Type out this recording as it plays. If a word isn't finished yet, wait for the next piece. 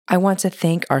I want to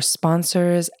thank our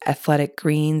sponsors, Athletic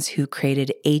Greens, who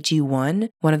created AG1,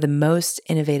 one of the most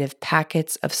innovative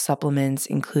packets of supplements,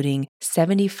 including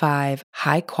 75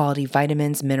 high-quality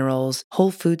vitamins, minerals,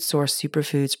 whole food source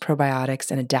superfoods,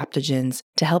 probiotics, and adaptogens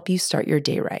to help you start your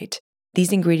day right.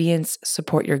 These ingredients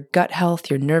support your gut health,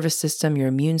 your nervous system, your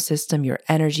immune system, your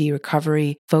energy,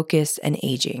 recovery, focus, and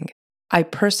aging. I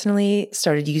personally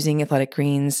started using Athletic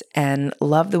Greens and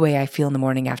love the way I feel in the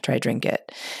morning after I drink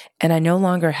it. And I no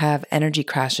longer have energy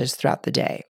crashes throughout the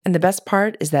day. And the best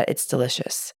part is that it's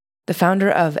delicious. The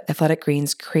founder of Athletic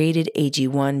Greens created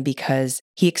AG1 because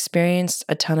he experienced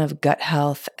a ton of gut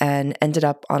health and ended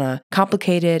up on a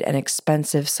complicated and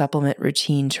expensive supplement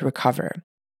routine to recover.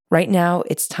 Right now,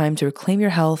 it's time to reclaim your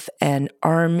health and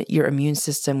arm your immune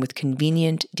system with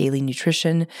convenient daily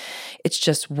nutrition. It's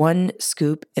just one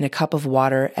scoop in a cup of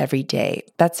water every day.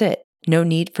 That's it. No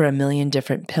need for a million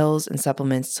different pills and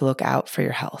supplements to look out for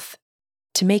your health.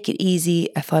 To make it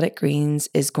easy, Athletic Greens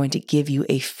is going to give you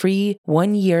a free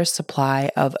 1-year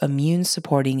supply of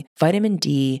immune-supporting vitamin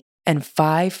D and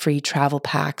 5 free travel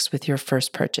packs with your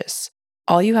first purchase.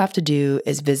 All you have to do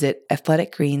is visit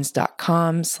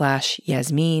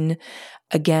athleticgreens.com/Yasmeen.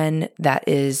 Again, that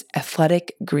is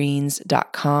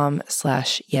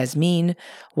athleticgreens.com/Yasmeen,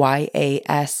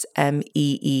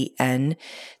 YASMEEN,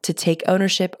 to take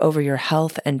ownership over your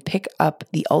health and pick up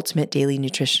the ultimate daily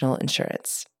nutritional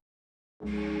insurance.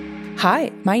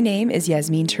 Hi, my name is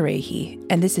Yasmeen Tarahi,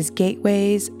 and this is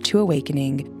Gateways to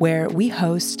Awakening, where we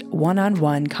host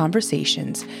one-on-one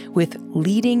conversations with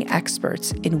leading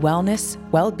experts in wellness,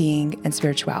 well-being, and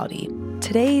spirituality.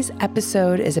 Today's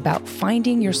episode is about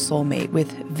finding your soulmate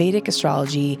with Vedic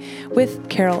astrology with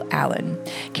Carol Allen.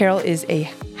 Carol is a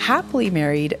happily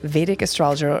married Vedic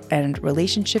astrologer and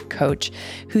relationship coach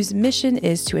whose mission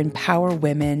is to empower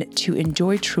women to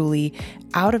enjoy truly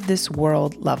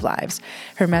out-of-this-world love lives.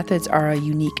 Her methods are a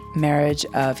unique marriage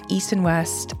of East and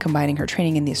West, combining her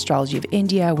training in the astrology of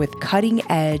India with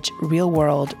cutting-edge,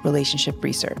 real-world relationship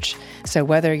research. So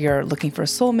whether you're looking for a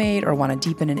soulmate or want to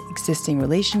deepen an existing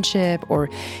relationship or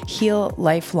heal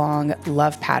lifelong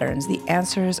love patterns, the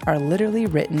answers are literally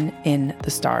written in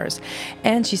the stars.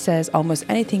 And she says almost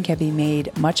anything can be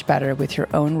made much better with your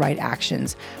own right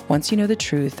actions once you know the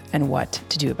truth and what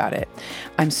to do about it.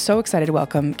 I'm so excited to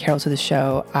welcome Carol to the show.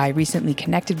 I recently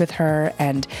connected with her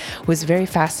and was very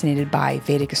fascinated by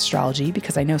Vedic astrology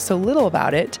because I know so little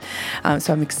about it.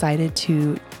 So I'm excited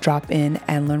to drop in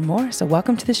and learn more. So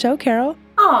welcome to the show, Carol.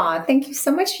 Aw, thank you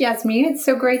so much, Yasmeen. It's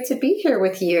so great to be here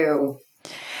with you.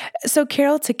 So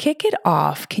Carol, to kick it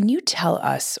off, can you tell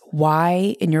us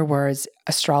why, in your words,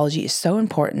 astrology is so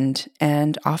important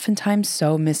and oftentimes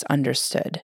so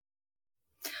misunderstood?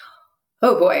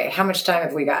 Oh boy, how much time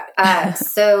have we got?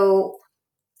 So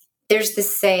there's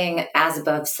this saying, as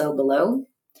above, so below.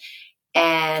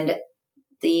 And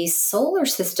the solar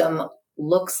system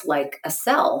looks like a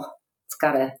cell. It's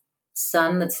got a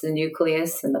sun that's the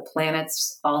nucleus, and the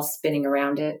planets all spinning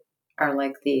around it are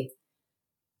like the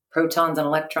protons and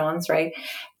electrons, right?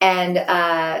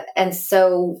 And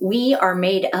so we are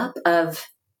made up of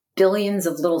billions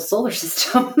of little solar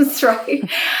systems, right?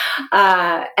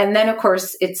 And then, of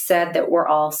course, it's said that we're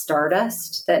all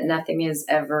stardust, that nothing is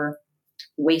ever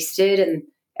wasted and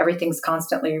everything's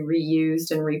constantly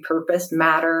reused and repurposed.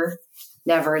 Matter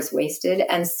never is wasted.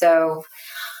 And so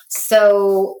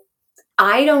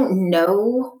I don't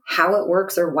know how it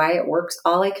works or why it works.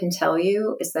 All I can tell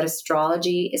you is that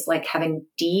astrology is like having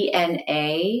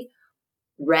DNA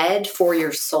read for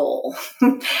your soul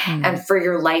and for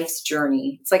your life's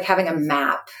journey. It's like having a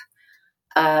map,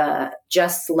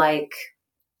 just like,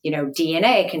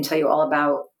 DNA can tell you all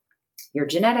about your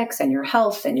genetics and your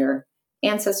health and your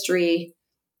ancestry.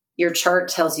 Your chart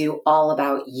tells you all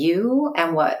about you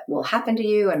and what will happen to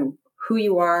you and who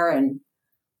you are and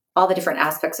all the different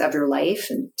aspects of your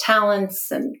life and talents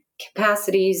and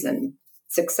capacities and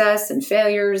success and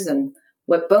failures and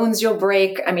what bones you'll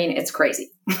break. I mean, it's crazy.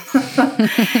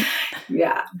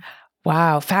 Yeah.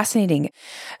 Wow, fascinating.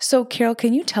 So Carol,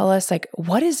 can you tell us,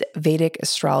 what is Vedic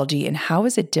astrology and how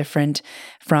is it different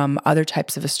from other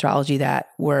types of astrology that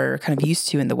we're kind of used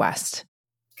to in the West?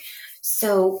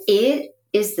 So it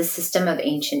is the system of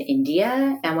ancient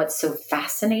India. And what's so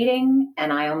fascinating,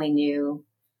 and I only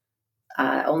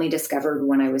discovered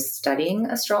when I was studying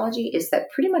astrology, is that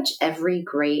pretty much every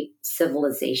great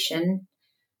civilization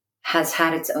has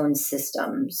had its own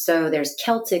system. So there's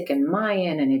Celtic and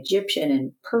Mayan and Egyptian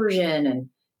and Persian and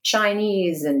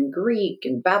Chinese and Greek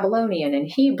and Babylonian and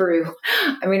Hebrew.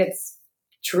 I mean, it's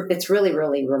really,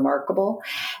 really remarkable.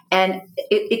 And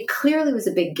it clearly was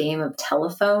a big game of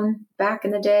telephone back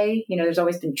in the day. There's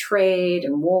always been trade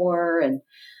and war and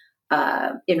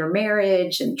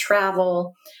intermarriage and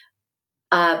travel.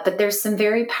 But there's some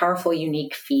very powerful,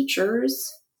 unique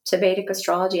features to Vedic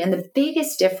astrology. And the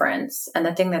biggest difference, and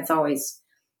the thing that's always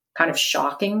kind of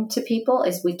shocking to people,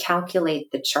 is we calculate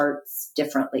the charts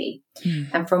differently.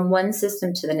 And from one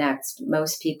system to the next,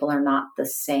 most people are not the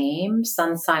same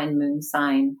sun sign, moon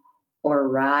sign, or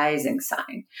rising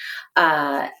sign.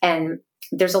 And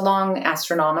there's a long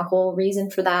astronomical reason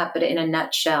for that. But in a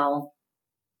nutshell,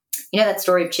 you know that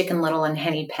story of Chicken Little and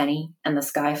Henny Penny and the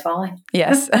sky falling?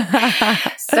 Yes.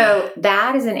 So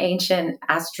that is an ancient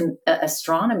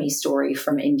astronomy story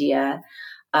from India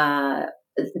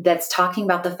that's talking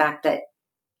about the fact that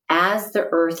as the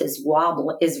Earth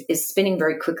is spinning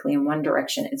very quickly in one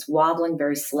direction, it's wobbling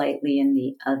very slightly in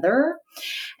the other.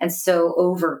 And so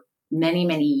over many,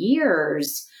 many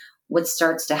years, what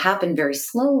starts to happen very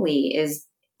slowly is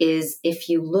if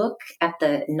you look at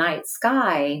the night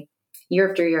sky year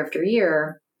after year after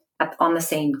year on the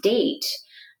same date,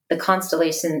 the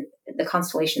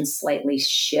constellations slightly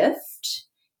shift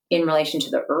in relation to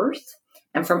the Earth.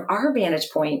 And from our vantage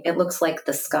point, it looks like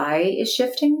the sky is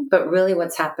shifting, but really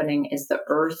what's happening is the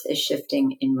Earth is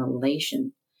shifting in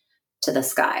relation to the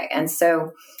sky. And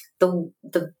so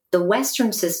the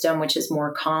Western system, which is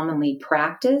more commonly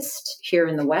practiced here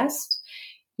in the West,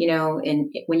 you know,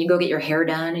 when you go get your hair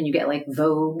done and you get like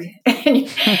Vogue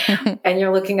and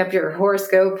you're looking up your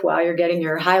horoscope while you're getting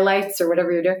your highlights or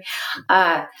whatever you're doing,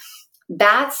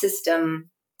 that system,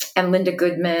 and Linda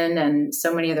Goodman and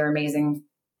so many other amazing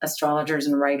astrologers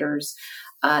and writers,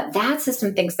 that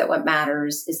system thinks that what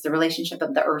matters is the relationship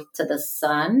of the Earth to the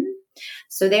sun.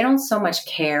 So they don't so much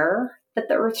care that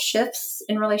the Earth shifts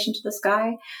in relation to the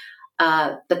sky.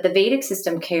 But the Vedic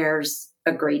system cares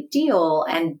a great deal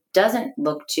and doesn't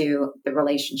look to the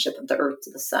relationship of the Earth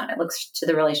to the sun. It looks to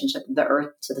the relationship of the Earth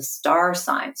to the star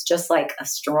signs, just like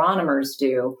astronomers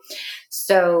do.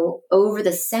 So over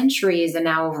the centuries and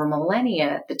now over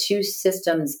millennia, the two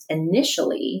systems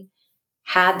initially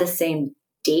had the same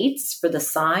dates for the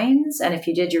signs. And if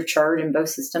you did your chart in both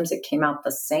systems, it came out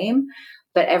the same.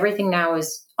 But everything now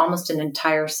is almost an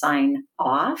entire sign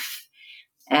off.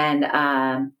 And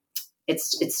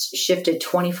it's shifted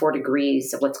 24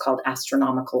 degrees of what's called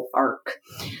astronomical arc.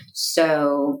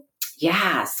 So,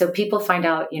 yeah. So people find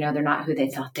out, you know, they're not who they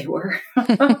thought they were.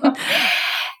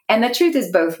 And the truth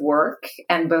is both work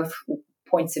and both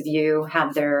points of view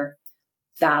have their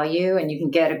value, and you can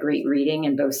get a great reading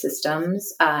in both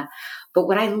systems. But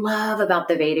what I love about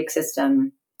the Vedic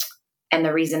system, and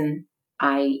the reason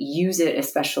I use it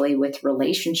especially with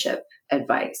relationship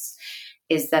advice,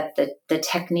 is that the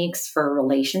techniques for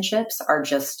relationships are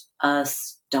just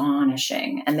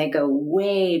astonishing. And they go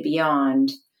way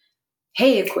beyond,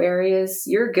 hey, Aquarius,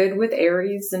 you're good with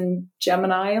Aries and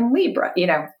Gemini and Libra. You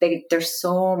know, they're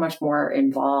so much more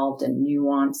involved and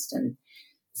nuanced and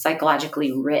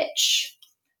psychologically rich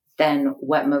than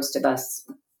what most of us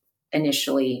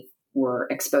initially were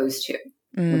exposed to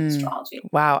with astrology.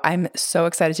 Wow. I'm so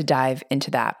excited to dive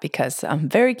into that because I'm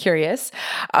very curious.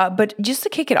 But just to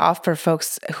kick it off for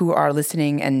folks who are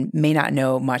listening and may not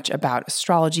know much about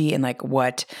astrology and like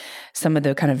what some of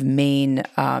the kind of main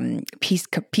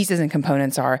pieces and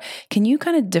components are, can you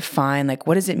kind of define like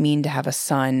what does it mean to have a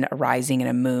sun, a rising, and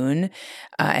a moon?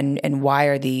 And why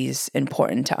are these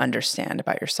important to understand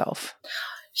about yourself?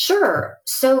 Sure.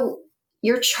 So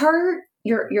your chart,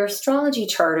 your astrology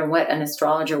chart, and what an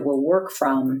astrologer will work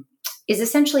from is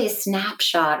essentially a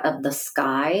snapshot of the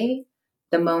sky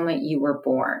the moment you were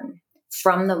born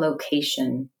from the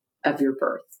location of your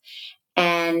birth.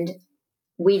 And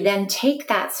we then take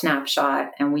that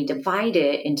snapshot and we divide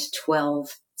it into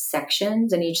 12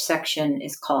 sections, and each section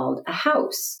is called a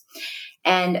house.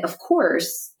 And of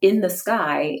course, in the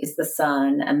sky is the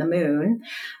sun and the moon.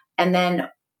 And then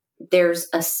there's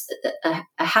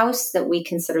a house that we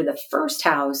consider the first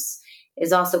house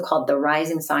is also called the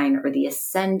rising sign or the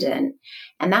ascendant.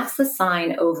 And that's the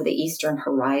sign over the eastern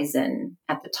horizon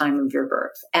at the time of your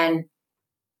birth. And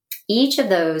each of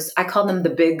those, I call them the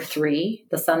big three,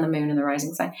 the sun, the moon, and the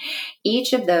rising sign.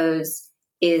 Each of those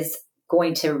is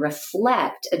going to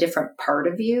reflect a different part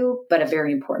of you, but a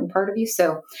very important part of you.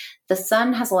 So the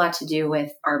sun has a lot to do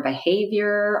with our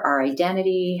behavior, our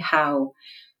identity, how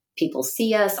people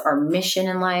see us, our mission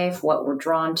in life, what we're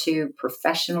drawn to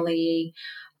professionally,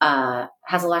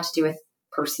 has a lot to do with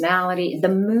personality. The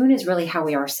moon is really how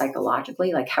we are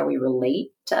psychologically, like how we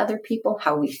relate to other people,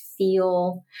 how we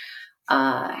feel,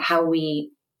 how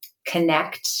we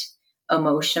connect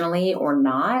emotionally or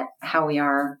not, how we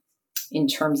are in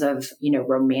terms of, you know,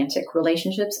 romantic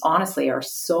relationships, honestly, are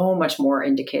so much more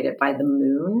indicated by the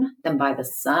moon than by the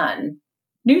sun.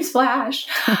 Newsflash.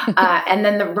 And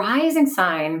then the rising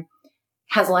sign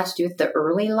has a lot to do with the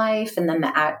early life, and then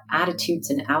the attitudes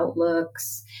and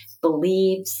outlooks,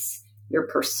 beliefs, your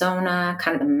persona,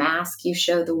 kind of the mask you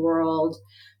show the world.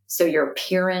 So your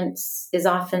appearance is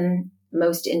often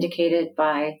most indicated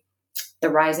by the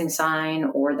rising sign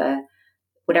or the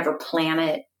whatever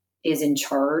planet is in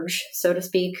charge, so to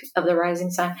speak, of the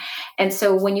rising sign. And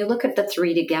so when you look at the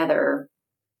three together,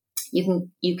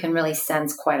 you can really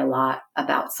sense quite a lot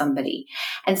about somebody.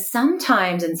 And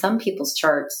sometimes in some people's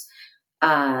charts,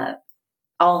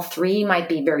 all three might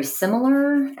be very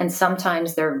similar, and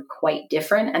sometimes they're quite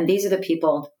different. And these are the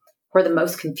people who are the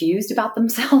most confused about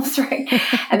themselves, right?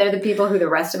 And they're the people who the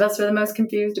rest of us are the most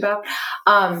confused about.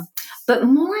 But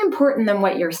more important than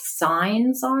what your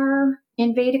signs are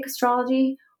in Vedic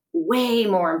astrology, way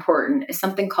more important, is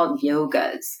something called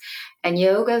yogas. And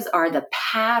yogas are the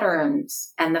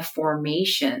patterns and the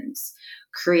formations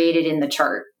created in the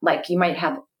chart. Like you might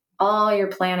have all your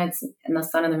planets and the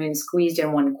sun and the moon squeezed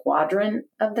in one quadrant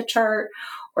of the chart,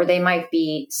 or they might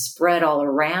be spread all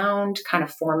around, kind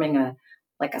of forming a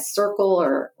circle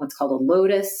or what's called a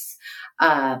lotus.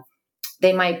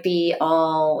 They might be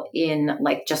all in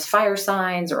like just fire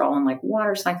signs or all in like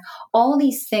water signs. All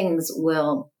these things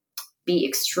will be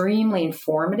extremely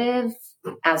informative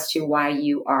as to why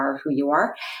you are who you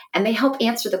are. And they help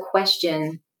answer the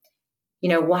question,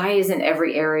 why isn't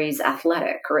every Aries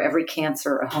athletic, or every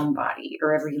Cancer a homebody,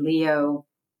 or every Leo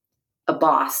a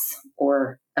boss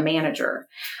or a manager?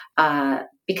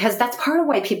 Because that's part of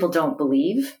why people don't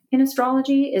believe in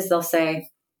astrology, is they'll say,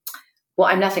 well,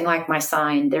 I'm nothing like my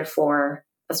sign, therefore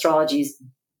astrology's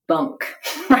bunk,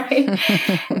 right?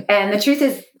 And the truth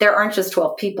is, there aren't just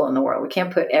 12 people in the world. We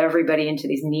can't put everybody into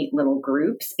these neat little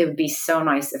groups. It would be so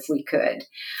nice if we could.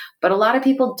 But a lot of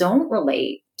people don't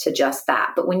relate to just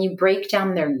that. But when you break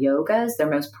down their yogas, their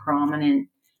most prominent,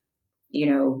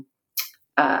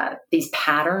 these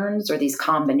patterns or these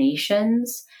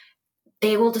combinations,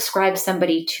 they will describe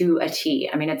somebody to a T.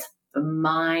 I mean, it's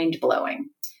mind-blowing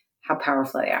how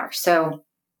powerful they are. So,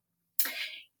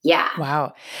 yeah.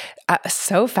 Wow.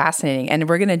 So fascinating. And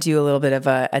we're going to do a little bit of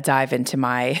a dive into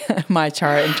my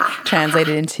chart and translate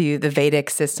it into the Vedic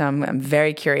system. I'm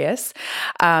very curious.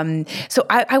 So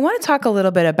I want to talk a little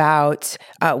bit about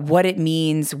what it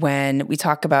means when we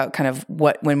talk about kind of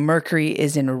when Mercury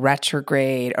is in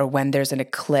retrograde or when there's an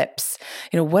eclipse.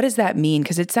 What does that mean?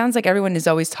 Because it sounds like everyone is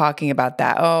always talking about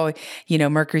that. Oh,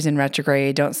 Mercury's in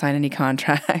retrograde. Don't sign any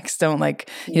contracts. Don't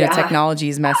technology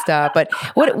is messed up. But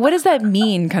what does that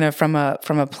mean kind of from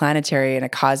a planetary and a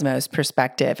cosmos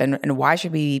perspective, and why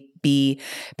should we be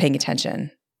paying attention?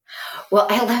 Well,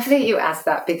 I love that you asked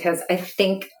that, because I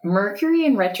think Mercury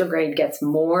in retrograde gets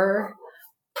more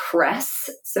press,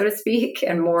 so to speak,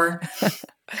 and more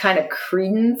kind of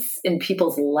credence in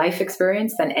people's life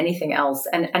experience than anything else.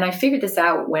 And I figured this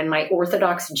out when my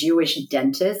Orthodox Jewish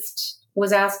dentist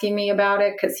was asking me about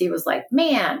it, because he was like,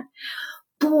 man,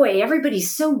 boy,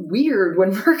 everybody's so weird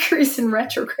when Mercury's in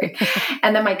retrograde.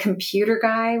 And then my computer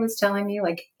guy was telling me,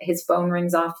 like, his phone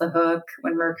rings off the hook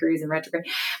when Mercury's in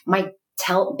retrograde. My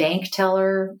bank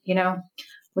teller,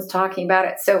 was talking about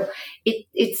it. So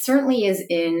it certainly is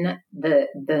in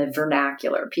the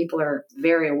vernacular. People are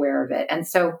very aware of it. And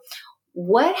so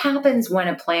what happens when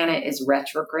a planet is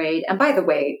retrograde? And by the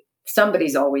way,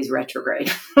 somebody's always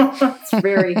retrograde. It's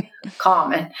very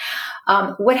common.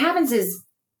 What happens is,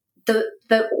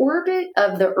 the orbit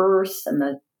of the Earth and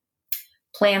the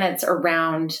planets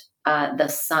around the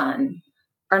sun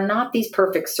are not these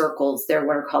perfect circles. They're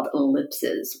what are called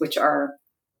ellipses, which are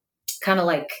kind of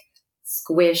like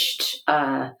squished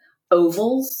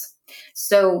ovals.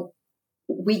 So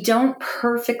we don't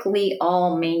perfectly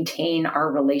all maintain our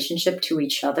relationship to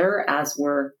each other as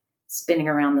we're spinning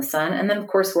around the sun. And then, of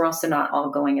course, we're also not all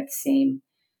going at the same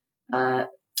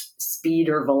speed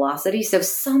or velocity. So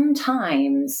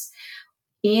sometimes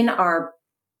in our,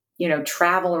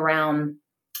 travel around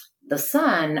the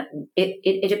sun,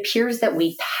 it appears that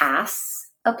we pass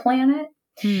a planet.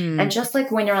 And just like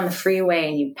when you're on the freeway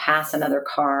and you pass another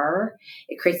car,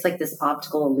 it creates like this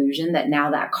optical illusion that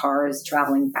now that car is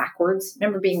traveling backwards.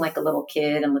 Remember being like a little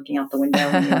kid and looking out the window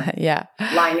and yeah,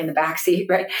 lying in the backseat,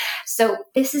 right? So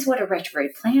this is what a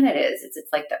retrograde planet is.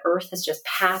 It's like the Earth has just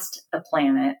passed a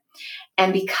planet.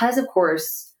 And because, of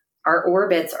course, our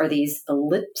orbits are these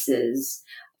ellipses,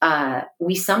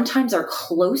 we sometimes are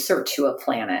closer to a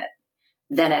planet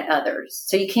than at others.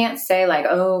 So you can't say like,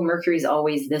 oh, Mercury's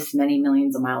always this many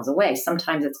millions of miles away.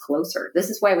 Sometimes it's closer. This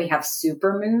is why we have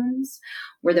supermoons,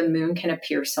 where the moon can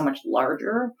appear so much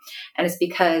larger. And it's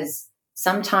because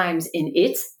sometimes in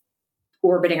its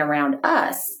orbiting around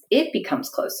us, it becomes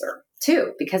closer.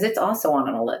 too, because it's also on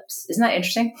an ellipse. Isn't that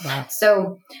interesting? Wow.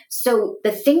 So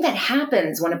the thing that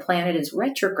happens when a planet is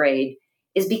retrograde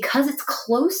is because it's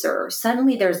closer,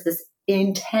 suddenly there's this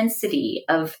intensity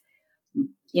of,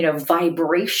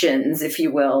 vibrations, if you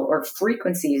will, or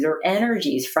frequencies or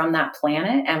energies from that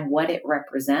planet and what it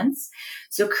represents.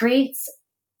 So it creates,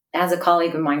 as a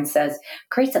colleague of mine says,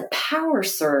 creates a power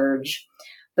surge.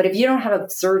 But if you don't have a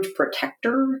surge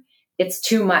protector, it's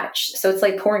too much. So it's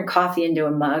like pouring coffee into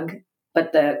a mug,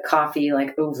 but the coffee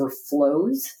like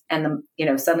overflows and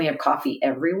suddenly you have coffee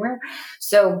everywhere.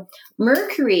 So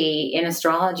Mercury in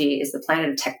astrology is the planet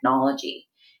of technology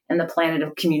and the planet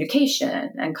of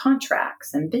communication and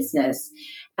contracts and business.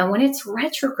 And when it's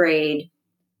retrograde,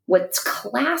 what's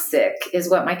classic is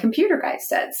what my computer guy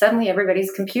said. Suddenly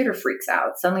everybody's computer freaks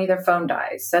out. Suddenly their phone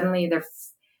dies. Suddenly their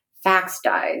fax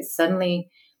dies. Suddenly,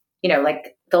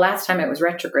 like the last time it was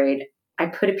retrograde, I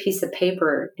put a piece of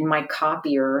paper in my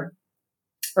copier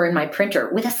or in my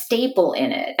printer with a staple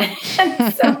in it.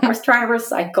 And so I was trying to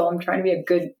recycle. I'm trying to be a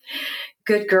good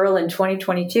girl in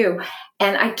 2022.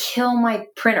 And I kill my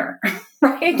printer,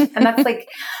 right? And that's like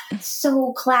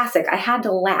so classic. I had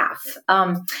to laugh.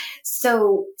 But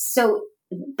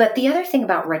the other thing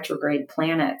about retrograde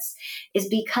planets is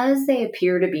because they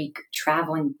appear to be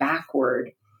traveling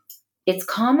backward, it's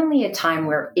commonly a time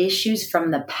where issues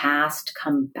from the past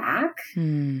come back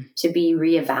to be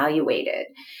reevaluated.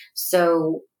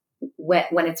 So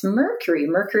when it's Mercury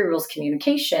rules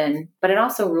communication, but it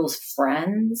also rules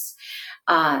friends.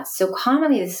 So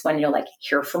commonly this is when you'll like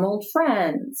hear from old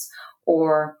friends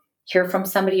or hear from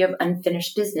somebody you have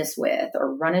unfinished business with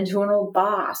or run into an old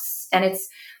boss. And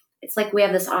it's like we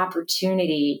have this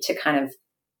opportunity to kind of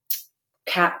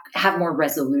have more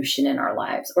resolution in our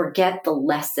lives or get the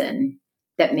lesson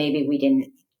that maybe we didn't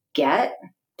get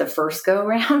the first go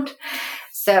around.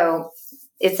 So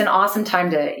it's an awesome time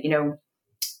to,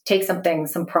 take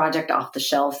some project off the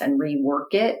shelf and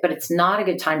rework it, but it's not a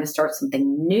good time to start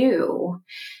something new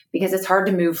because it's hard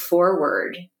to move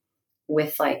forward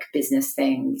with like business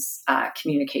things,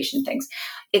 communication things.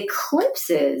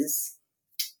 Eclipses,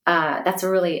 that's a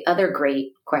really other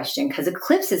great question because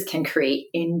eclipses can create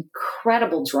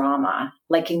incredible drama.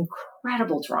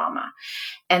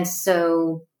 And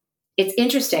so it's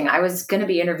interesting. I was going to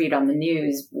be interviewed on the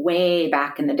news way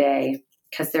back in the day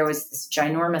because there was this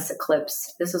ginormous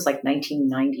eclipse. This was like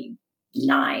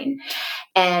 1999.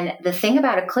 And the thing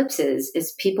about eclipses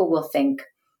is people will think,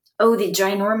 oh, the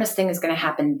ginormous thing is going to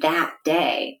happen that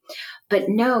day. But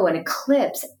no, an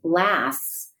eclipse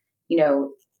lasts,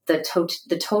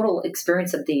 the total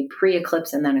experience of the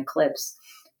pre-eclipse and then eclipse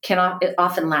it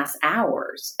often lasts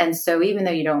hours. And so even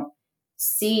though you don't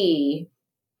see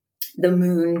the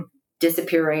moon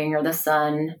disappearing or the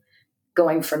sun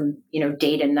going from,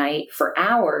 day to night for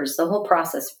hours, the whole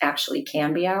process actually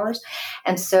can be hours.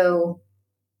 And so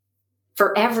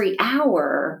for every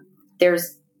hour,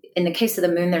 in the case of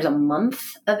the moon, there's a month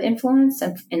of influence.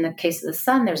 And in the case of the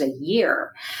sun, there's a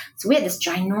year. So we had this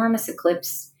ginormous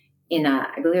eclipse in,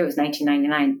 I believe it was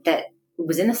 1999, that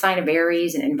was in the sign of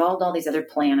Aries and involved all these other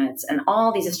planets. And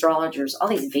all these astrologers, all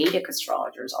these Vedic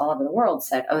astrologers all over the world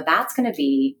said, oh, that's going to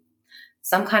be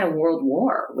some kind of world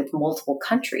war with multiple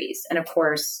countries. And of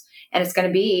course, and it's going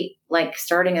to be like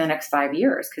starting in the next 5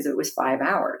 years because it was 5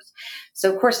 hours.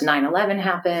 So of course, 9/11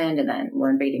 happened and then we're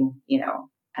invading,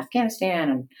 Afghanistan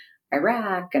and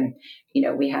Iraq. And,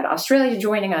 we had Australia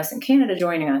joining us and Canada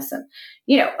joining us. And,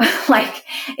 like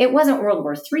it wasn't World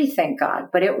War III, thank God,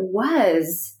 but it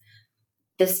was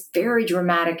this very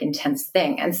dramatic, intense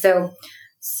thing. And so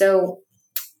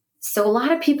a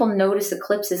lot of people notice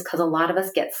eclipses because a lot of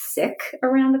us get sick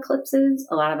around eclipses.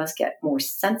 A lot of us get more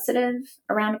sensitive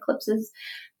around eclipses.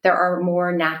 There are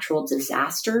more natural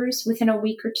disasters within a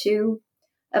week or two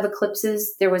of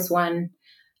eclipses. There was one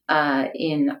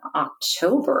in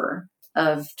October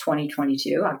of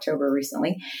 2022, October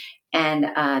recently. And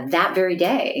that very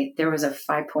day, there was a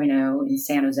 5.0 in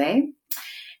San Jose.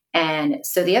 And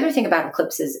so the other thing about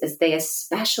eclipses is they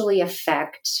especially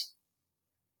affect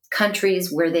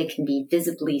countries where they can be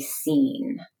visibly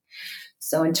seen.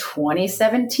 So in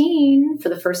 2017, for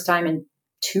the first time in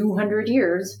 200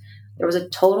 years, there was a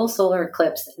total solar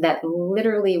eclipse that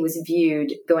literally was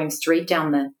viewed going straight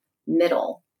down the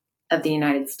middle of the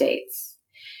United States.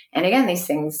 And again, these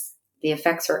things, the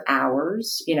effects are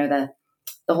hours, the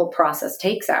whole process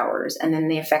takes hours. And then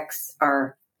the effects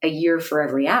are a year for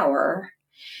every hour.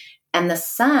 And the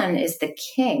sun is the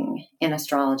king in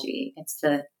astrology. It's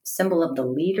the symbol of the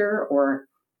leader or,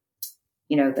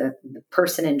 the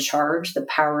person in charge, the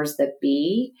powers that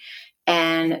be.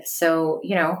 And so,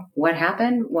 what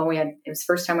happened? Well, it was the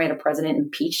first time we had a president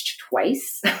impeached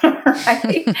twice,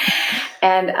 right?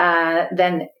 And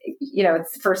then,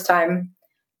 it's the first time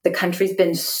the country's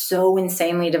been so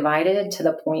insanely divided to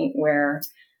the point where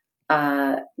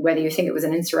whether you think it was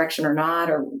an insurrection or not,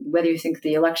 or whether you think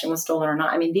the election was stolen or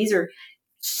not. I mean, these are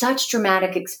such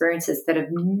dramatic experiences that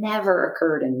have never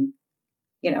occurred in,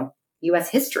 U.S.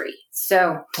 history.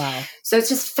 So, wow. So it's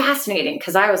just fascinating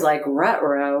because I was like,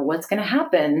 ruh-roh, what's going to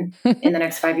happen in the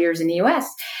next 5 years in the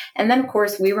U.S.? And then, of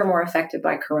course, we were more affected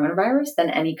by coronavirus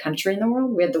than any country in the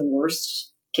world. We had the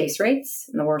worst case rates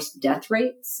and the worst death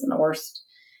rates and the worst,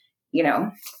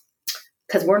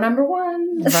 because we're number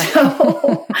one. Right.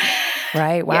 So,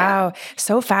 right. Wow. Yeah.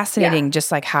 So fascinating. Just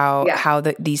like how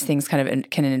these things kind of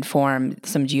can inform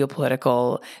some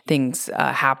geopolitical things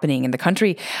happening in the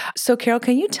country. So Carol,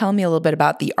 can you tell me a little bit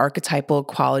about the archetypal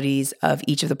qualities of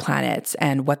each of the planets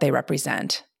and what they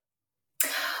represent?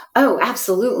 Oh,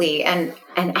 absolutely. And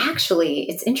actually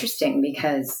it's interesting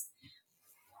because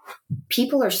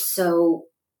people are so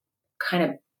kind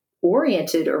of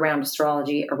oriented around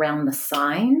astrology, around the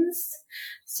signs.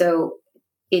 So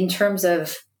in terms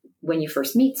of when you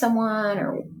first meet someone,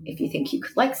 or if you think you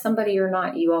could like somebody or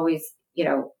not, you always,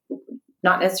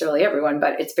 not necessarily everyone,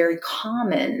 but it's very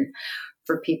common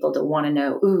for people to want to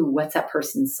know, ooh, what's that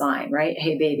person's sign, right?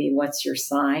 Hey, baby, what's your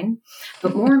sign?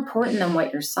 But more important than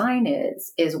what your sign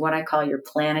is what I call your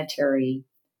planetary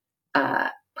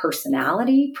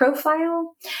personality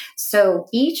profile. So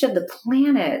each of the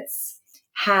planets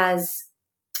has,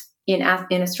 in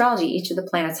astrology, each of the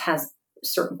planets has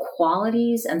certain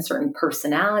qualities and certain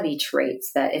personality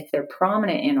traits that, if they're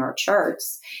prominent in our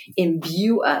charts,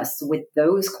 imbue us with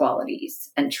those qualities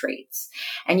and traits.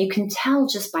 And you can tell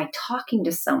just by talking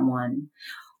to someone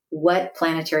what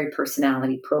planetary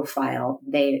personality profile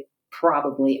they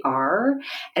probably are.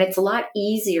 And it's a lot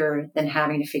easier than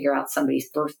having to figure out somebody's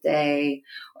birthday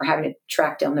or having to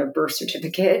track down their birth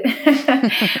certificate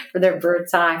for their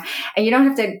birth time. And you don't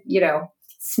have to,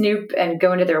 snoop and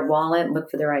go into their wallet and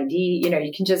look for their ID.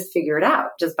 You can just figure it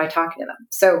out just by talking to them.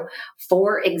 So,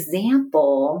 for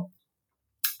example,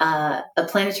 a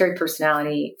planetary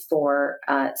personality for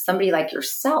somebody like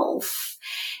yourself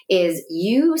is,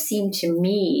 you seem to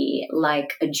me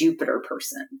like a Jupiter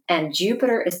person. And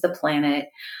Jupiter is the planet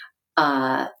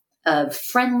of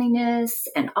friendliness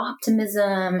and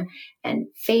optimism and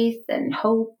faith and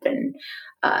hope and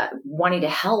wanting to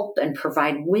help and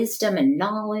provide wisdom and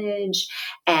knowledge.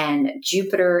 And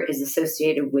Jupiter is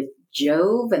associated with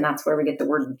Jove, and that's where we get the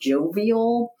word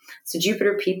jovial. So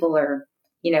Jupiter people are,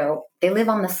 they live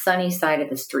on the sunny side of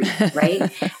the street, right?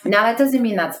 Now, that doesn't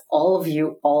mean that's all of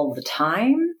you all the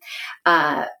time.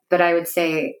 But I would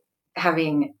say,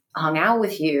 having hung out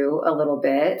with you a little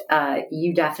bit,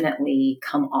 you definitely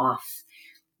come off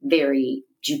very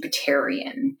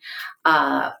Jupiterian.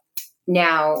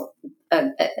 Now,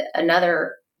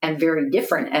 another and very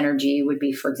different energy would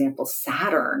be, for example,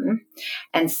 Saturn.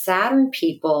 And Saturn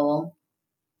people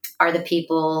are the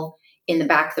people in the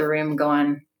back of the room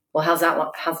going, well, how's that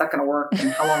going to work?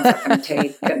 And how long is that going to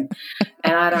take? And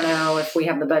I don't know if we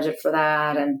have the budget for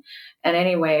that. And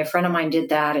anyway, a friend of mine did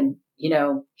that, and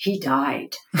he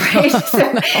died, right?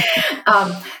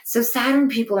 So Saturn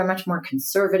people are much more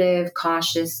conservative,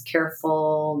 cautious,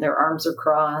 careful. Their arms are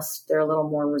crossed. They're a little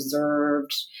more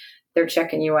reserved. They're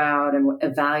checking you out and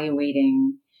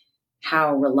evaluating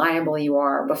how reliable you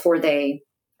are before they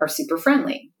are super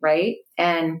friendly, right?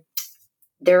 And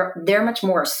they're much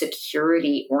more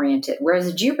security oriented. Whereas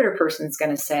a Jupiter person is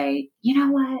going to say, you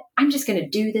know what? I'm just going to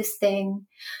do this thing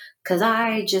because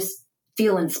I just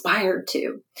feel inspired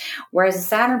to. Whereas a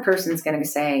Saturn person is going to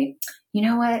say, you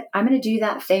know what? I'm going to do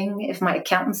that thing if my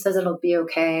accountant says it'll be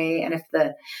okay, and if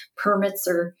the permits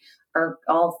are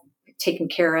all taken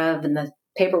care of and the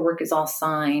paperwork is all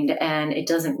signed and it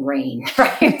doesn't rain,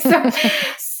 right?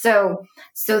 So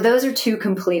those are two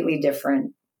completely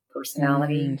different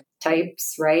personality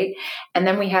types, right? And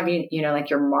then we have, like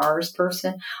your Mars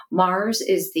person. Mars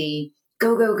is the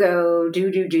go, go, go,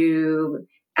 do, do, do,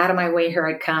 out of my way, here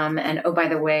I come. And oh, by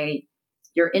the way,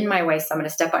 you're in my way, so I'm going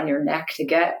to step on your neck to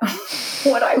get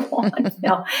what I want.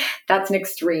 Now, that's an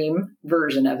extreme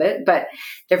version of it, but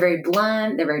they're very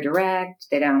blunt. They're very direct.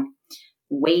 They don't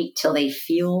wait till they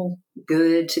feel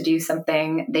good to do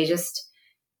something. They just,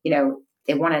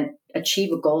 they want to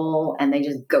achieve a goal and they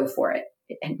just go for it,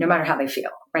 no matter how they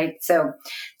feel, right? So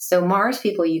Mars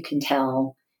people, you can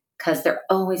tell because they're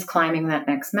always climbing that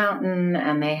next mountain,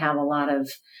 and they have a lot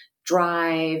of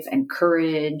drive and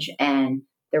courage, and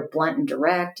they're blunt and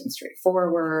direct and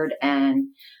straightforward, and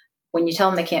when you tell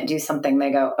them they can't do something,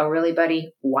 they go, oh, really,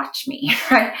 buddy? Watch me,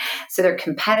 right? So they're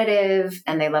competitive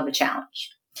and they love a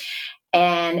challenge.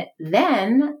 And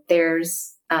then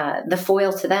there's the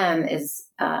foil to them is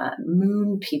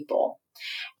moon people.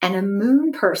 And a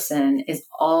moon person is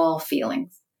all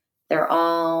feelings. They're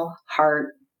all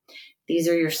heart. These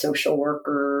are your social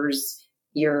workers,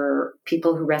 your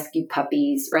people who rescue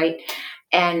puppies, right?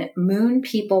 And moon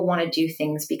people want to do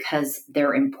things because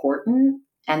they're important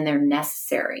and they're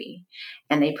necessary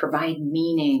and they provide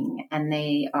meaning and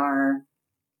they are,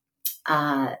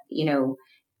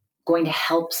 going to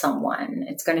help someone.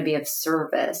 It's going to be of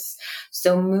service.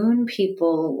 So moon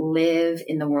people live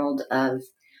in the world of,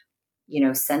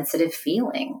 sensitive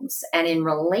feelings. And in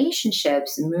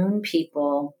relationships, moon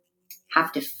people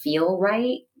have to feel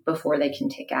right before they can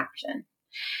take action.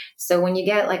 So when you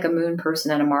get like a moon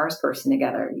person and a Mars person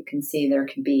together, you can see there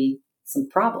can be some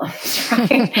problems,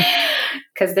 right?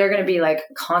 Because they're going to be like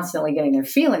constantly getting their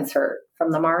feelings hurt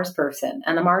from the Mars person.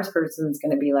 And the Mars person is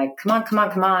going to be like, come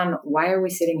on. Why are we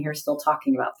sitting here still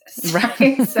talking about this?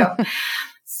 Right.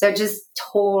 So just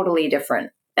totally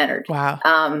different energy.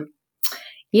 Wow.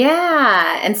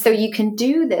 Yeah. And so you can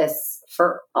do this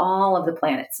for all of the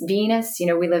planets. Venus,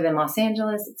 we live in Los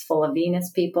Angeles. It's full of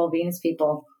Venus people. Venus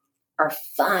people are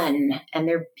fun and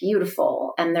they're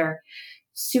beautiful and they're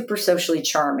super socially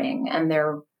charming and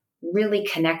they're really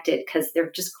connected because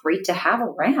they're just great to have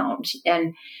around.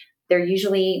 And they're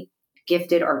usually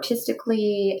gifted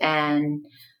artistically and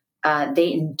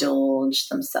they indulge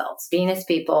themselves. Venus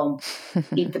people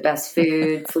eat the best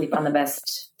food, sleep on the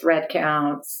best thread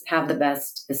counts, have the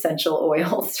best essential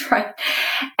oils, right?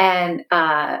 And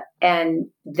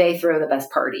they throw the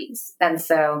best parties. And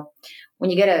so when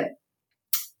you get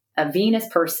a Venus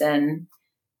person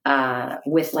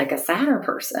with like a Saturn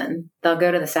person, they'll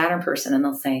go to the Saturn person and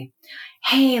they'll say,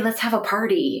 hey, let's have a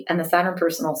party. And the Saturn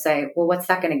person will say, well, what's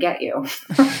that going to get you?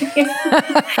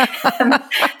 And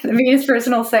the Venus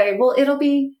person will say, well, it'll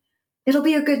be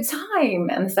a good time.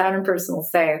 And the Saturn person will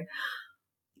say,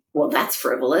 well, that's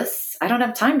frivolous. I don't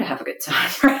have time to have a good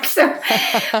time. Right?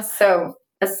 So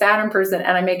a Saturn person,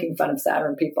 and I'm making fun of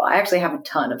Saturn people. I actually have a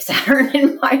ton of Saturn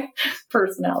in my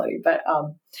personality, but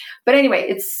anyway,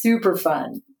 it's super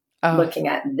fun looking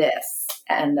at this.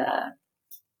 And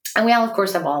we all, of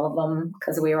course, have all of them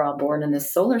because we were all born in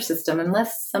this solar system,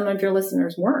 unless some of your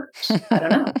listeners weren't. I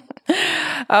don't know.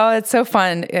 Oh, it's so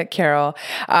fun, Carol.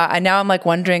 And now I'm like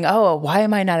wondering, why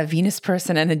am I not a Venus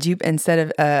person and instead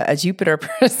of a Jupiter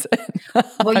person?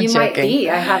 Well, you might be.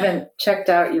 I haven't checked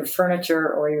out your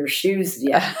furniture or your shoes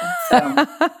yet. So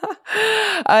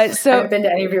I haven't been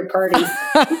to any of your parties.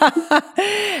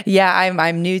 Yeah,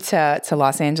 I'm new to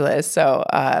Los Angeles, so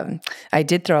I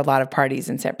did throw a lot of parties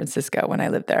in San Francisco when I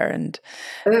lived there. And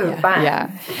fun.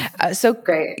 Yeah. So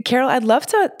great. Carol, I'd love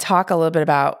to talk a little bit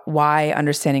about why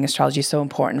understanding astrology is so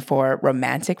important for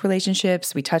romantic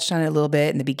relationships. We touched on it a little bit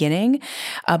in the beginning,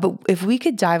 but if we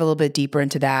could dive a little bit deeper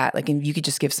into that, like, and you could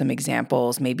just give some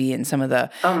examples, maybe in some of the,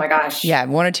 oh my gosh. Yeah.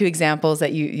 One or two examples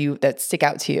that you that stick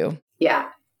out to you. Yeah.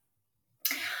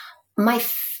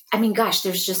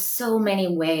 There's just so many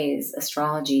ways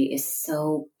astrology is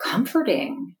so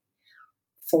comforting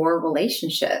for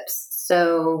relationships.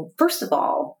 So first of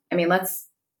all, let's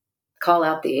call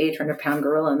out the 800-pound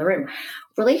gorilla in the room.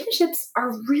 Relationships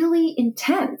are really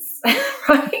intense,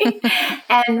 right?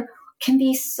 And can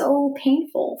be so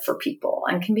painful for people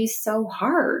and can be so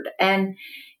hard. And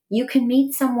you can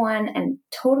meet someone and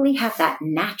totally have that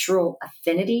natural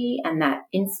affinity and that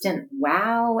instant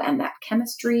wow and that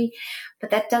chemistry.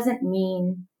 But that doesn't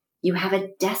mean you have a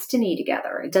destiny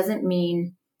together. It doesn't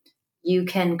mean you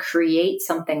can create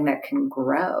something that can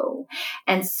grow.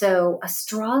 And so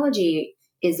astrology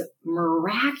is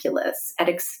miraculous at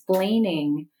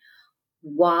explaining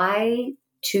why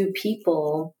two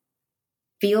people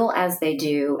feel as they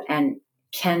do and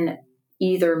can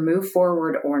either move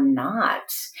forward or not.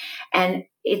 And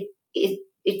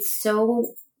it's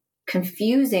so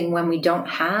confusing when we don't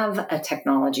have a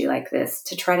technology like this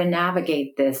to try to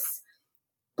navigate this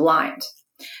blind,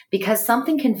 because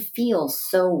something can feel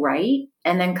so right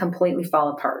and then completely fall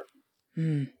apart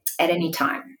at any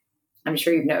time. I'm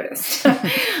sure you've noticed.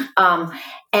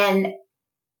 And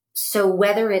so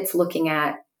whether it's looking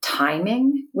at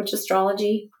timing, which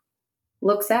astrology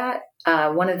looks at,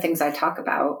 one of the things I talk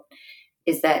about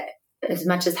is that as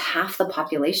much as half the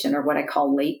population are what I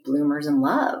call late bloomers in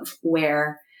love,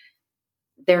 where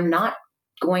they're not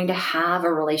going to have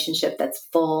a relationship that's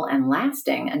full and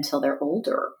lasting until they're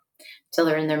older, till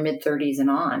they're in their mid-30s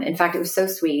and on. In fact, it was so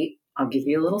sweet. I'll give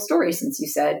you a little story since you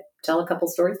said, tell a couple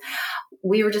stories.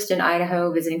 We were just in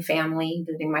Idaho visiting family,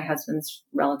 visiting my husband's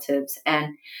relatives.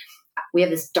 And we have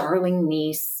this darling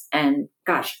niece. And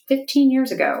gosh, 15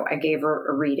 years ago, I gave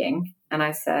her a reading and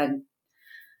I said,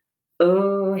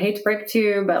 oh, hate to break it to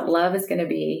you, but love is going to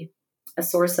be a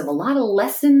source of a lot of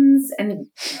lessons and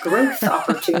growth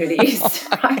opportunities,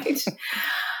 right?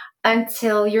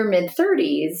 Until your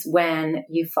mid-30s when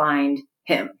you find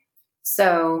him.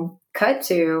 So cut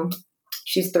to,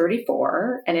 she's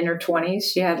 34, and in her 20s,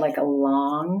 she had like a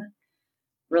long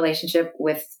relationship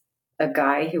with a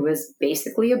guy who was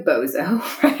basically a bozo,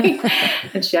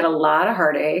 right? And she had a lot of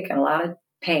heartache and a lot of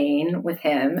pain with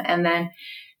him. And then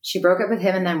she broke up with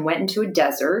him and then went into a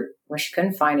desert where she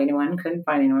couldn't find anyone.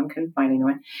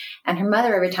 And her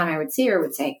mother, every time I would see her,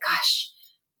 would say, gosh,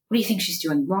 what do you think she's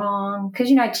doing wrong?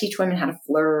 Because, I teach women how to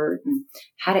flirt and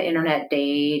how to internet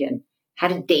date and how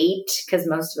to date, because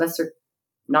most of us are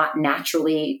not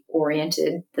naturally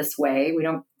oriented this way. We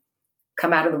don't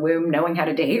come out of the womb knowing how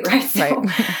to date, right?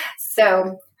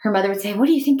 So her mother would say, what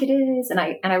do you think it is? And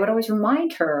I would always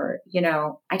remind her,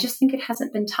 I just think it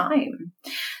hasn't been time.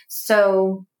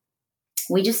 So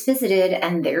we just visited,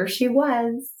 and there she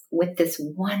was with this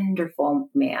wonderful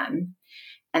man,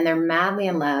 and they're madly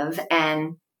in love.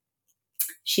 And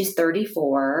she's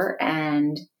 34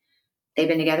 and they've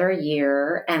been together a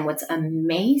year. And what's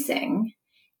amazing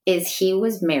is he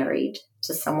was married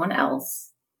to someone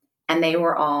else, and they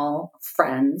were all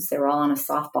friends. They were all on a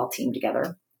softball team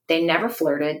together. They never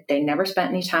flirted. They never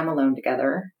spent any time alone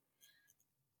together.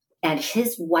 And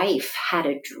his wife had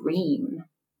a dream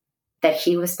that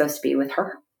he was supposed to be with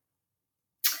her.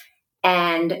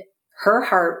 And her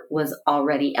heart was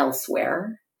already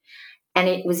elsewhere. And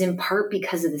it was in part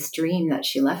because of this dream that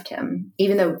she left him,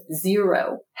 even though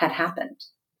zero had happened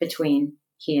between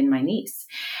he and my niece.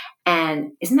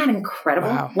 And isn't that incredible?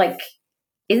 Wow.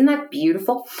 Isn't that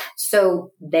beautiful?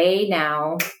 So they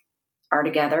now are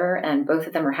together, and both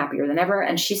of them are happier than ever.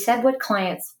 And she said what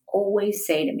clients always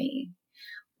say to me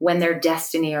when their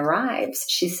destiny arrives.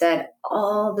 She said,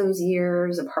 all those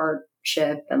years of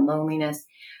hardship and loneliness,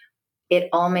 it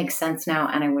all makes sense now,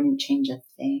 and I wouldn't change a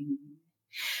thing.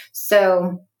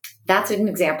 So that's an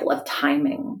example of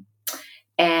timing.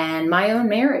 And my own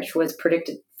marriage was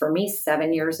predicted for me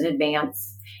 7 years in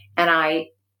advance. And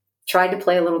I tried to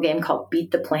play a little game called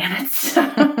Beat the Planets,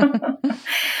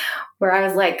 where I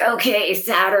was like, okay,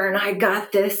 Saturn, I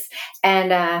got this.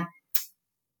 And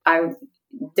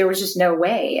there was just no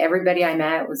way. Everybody I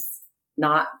met was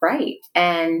not right.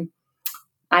 And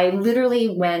I literally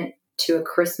went to a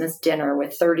Christmas dinner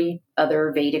with 30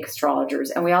 other Vedic astrologers,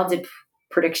 and we all did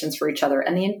predictions for each other.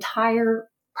 And the entire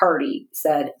party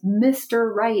said,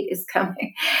 Mr. Right is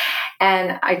coming.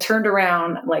 And I turned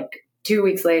around 2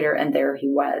 weeks later, and there he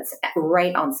was,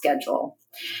 right on schedule.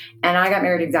 And I got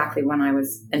married exactly when I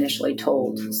was initially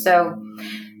told. So,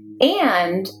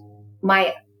 and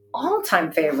my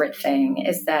all-time favorite thing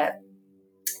is that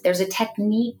there's a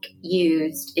technique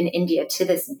used in India to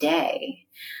this day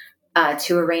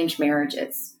to arrange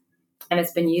marriages. And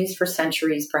it's been used for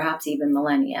centuries, perhaps even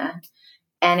millennia.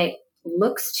 And it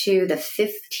looks to the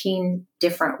 15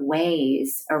 different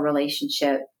ways a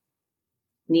relationship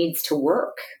needs to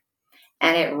work.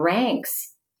 And it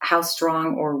ranks how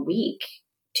strong or weak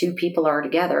two people are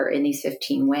together in these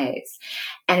 15 ways.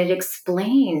 And it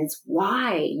explains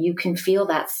why you can feel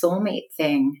that soulmate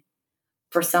thing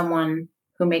for someone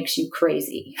who makes you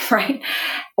crazy, right?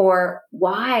 Or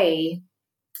why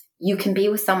you can be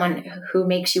with someone who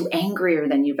makes you angrier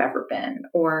than you've ever been,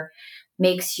 or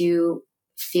makes you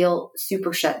feel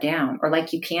super shut down, or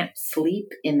like you can't sleep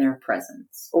in their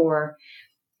presence, or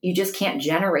you just can't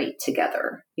generate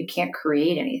together. You can't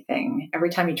create anything. Every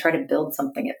time you try to build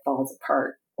something, it falls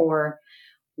apart. Or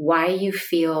why you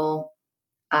feel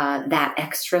that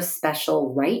extra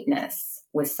special rightness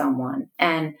with someone.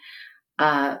 And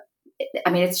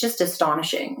it's just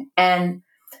astonishing. And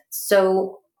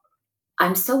so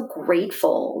I'm so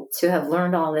grateful to have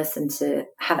learned all this and to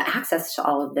have access to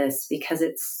all of this, because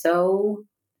it's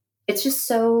just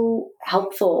so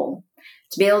helpful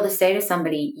to be able to say to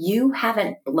somebody, you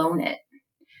haven't blown it.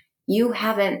 You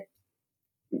haven't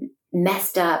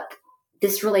messed up.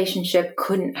 This relationship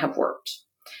couldn't have worked.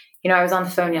 I was on the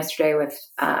phone yesterday with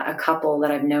a couple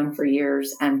that I've known for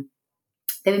years, and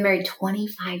they've been married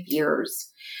 25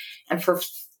 years. And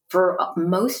for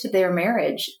most of their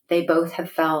marriage, they both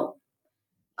have felt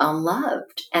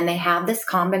unloved. And they have this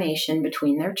combination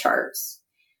between their charts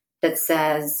that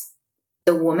says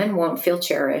the woman won't feel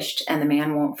cherished and the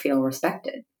man won't feel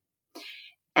respected.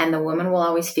 And the woman will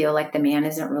always feel like the man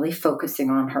isn't really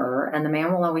focusing on her. And the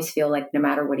man will always feel like no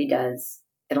matter what he does,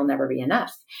 it'll never be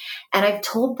enough. And I've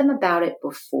told them about it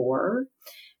before,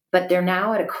 but they're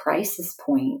now at a crisis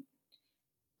point.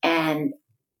 And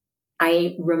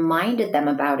I reminded them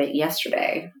about it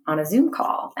yesterday on a Zoom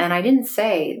call. And I didn't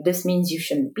say, this means you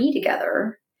shouldn't be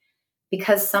together,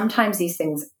 because sometimes these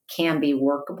things can be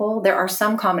workable. There are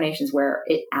some combinations where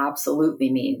it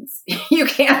absolutely means you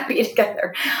can't be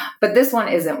together. But this one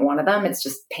isn't one of them. It's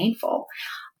just painful.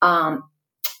 And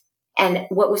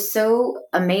what was so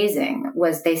amazing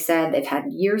was they said they've had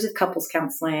years of couples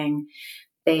counseling.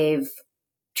 They've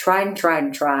tried and tried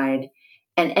and tried.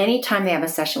 And anytime they have a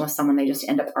session with someone, they just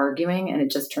end up arguing and it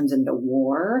just turns into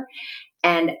war.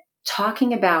 And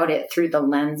talking about it through the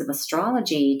lens of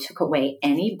astrology took away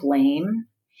any blame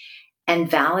and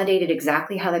validated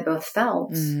exactly how they both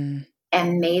felt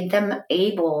and made them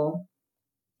able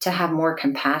to have more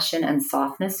compassion and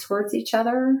softness towards each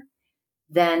other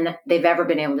than they've ever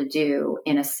been able to do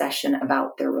in a session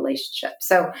about their relationship.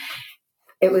 So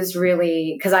it was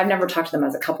really, because I've never talked to them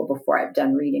as a couple before. I've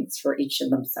done readings for each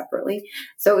of them separately.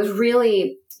 So it was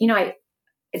really,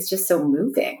 it's just so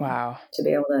moving. Wow. To be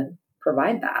able to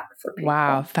provide that for people.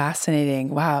 Wow. Fascinating.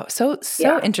 Wow. So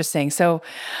interesting. So,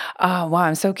 wow.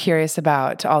 I'm so curious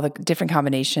about all the different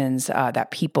combinations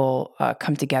that people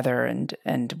come together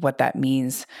and what that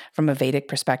means from a Vedic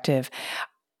perspective.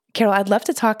 Carol, I'd love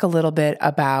to talk a little bit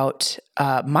about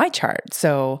my chart.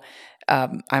 So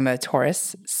I'm a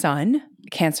Taurus sun,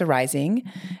 Cancer rising,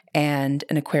 and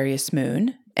an Aquarius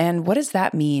moon. And what does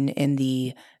that mean in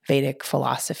the Vedic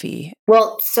philosophy?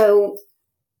 Well, so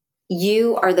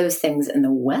you are those things in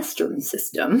the Western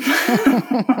system,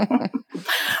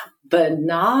 but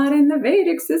not in the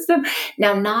Vedic system.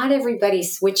 Now, not everybody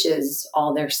switches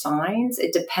all their signs.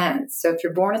 It depends. So if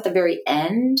you're born at the very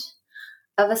end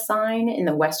of a sign in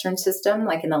the Western system,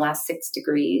 like in the last 6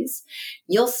 degrees,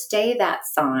 you'll stay that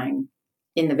sign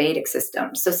in the Vedic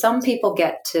system. So some people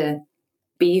get to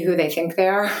be who they think they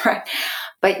are, right?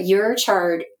 But your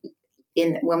chart,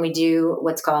 when we do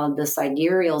what's called the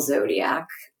sidereal zodiac,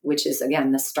 which is,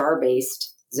 again, the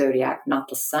star-based zodiac, not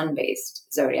the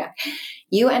sun-based zodiac,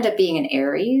 you end up being in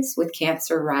Aries with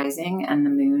Cancer rising and the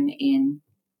moon in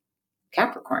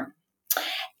Capricorn.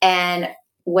 And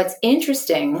what's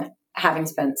interesting, having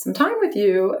spent some time with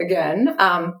you again,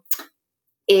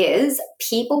 is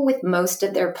people with most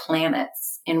of their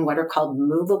planets in what are called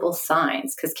movable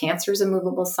signs, because Cancer is a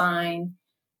movable sign,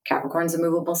 Capricorn's a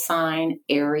movable sign,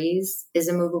 Aries is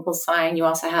a movable sign. You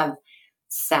also have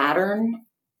Saturn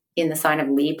in the sign of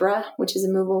Libra, which is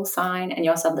a movable sign, and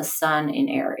you also have the sun in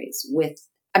Aries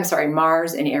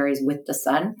Mars in Aries with the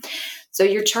sun. So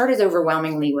your chart is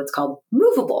overwhelmingly what's called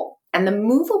movable. And the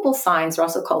movable signs are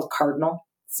also called cardinal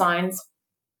signs,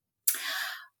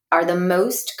 are the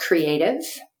most creative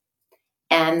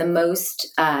and the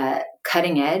most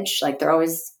cutting edge. Like they're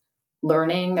always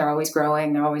learning, they're always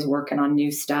growing, they're always working on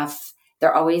new stuff.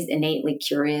 They're always innately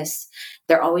curious.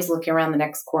 They're always looking around the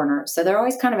next corner. So they're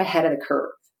always kind of ahead of the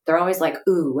curve. They're always like,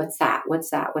 ooh, what's that? What's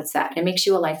that? What's that? It makes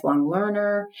you a lifelong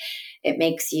learner. It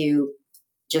makes you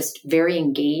just very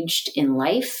engaged in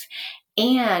life.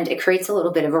 And it creates a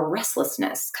little bit of a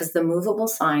restlessness because the movable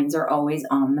signs are always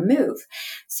on the move.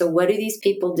 So what do these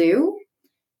people do?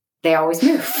 They always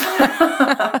move.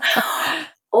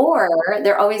 Or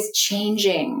they're always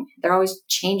changing. They're always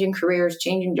changing careers,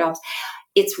 changing jobs.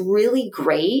 It's really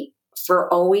great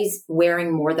for always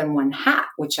wearing more than one hat,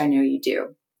 which I know you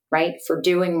do, right? For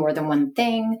doing more than one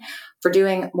thing, for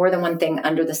doing more than one thing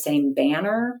under the same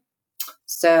banner.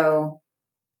 So,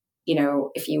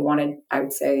 if you wanted, I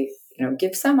would say,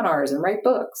 give seminars and write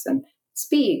books and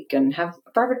speak and have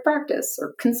a private practice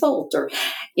or consult, or,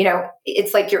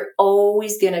 it's like you're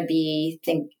always going to be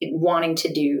wanting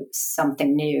to do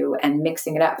something new and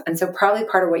mixing it up. And so probably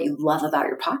part of what you love about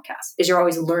your podcast is you're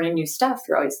always learning new stuff.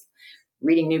 You're always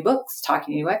reading new books,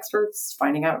 talking to new experts,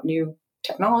 finding out new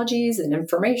technologies and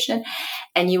information,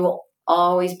 and you will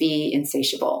always be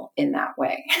insatiable in that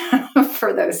way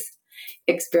for those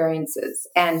experiences.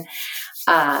 And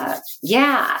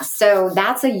so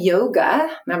that's a yoga.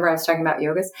 Remember, I was talking about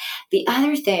yogas. The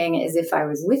other thing is, if I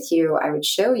was with you, I would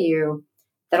show you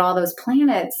that all those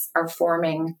planets are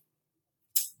forming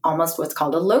almost what's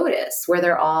called a lotus, where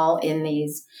they're all in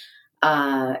these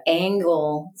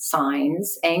angular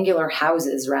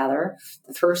houses, rather,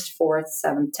 the first, fourth,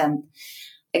 seventh, 10th.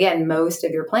 Again, most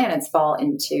of your planets fall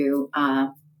into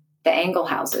the angle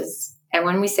houses. And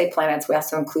when we say planets, we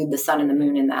also include the sun and the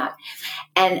moon in that.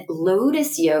 And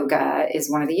lotus yoga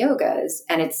is one of the yogas,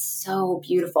 and it's so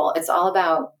beautiful. It's all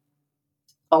about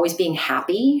always being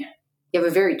happy. You have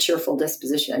a very cheerful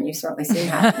disposition. You certainly seem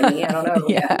happy to me. I don't know.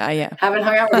 Yeah, I am. Haven't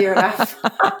hung out with you enough.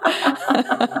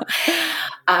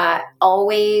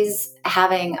 Always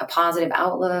having a positive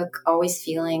outlook, always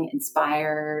feeling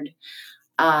inspired.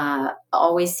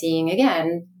 always seeing,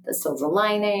 again, the silver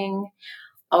lining,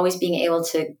 always being able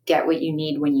to get what you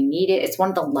need when you need it. It's one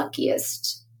of the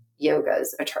luckiest yogas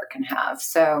a chart can have.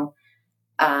 So,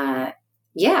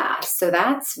 so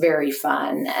that's very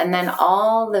fun. And then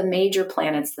all the major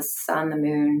planets, the sun, the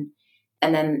moon,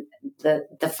 and then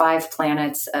the 5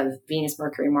 planets of Venus,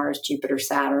 Mercury, Mars, Jupiter,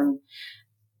 Saturn,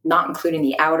 not including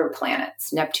the outer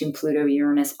planets, Neptune, Pluto,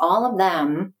 Uranus, all of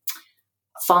them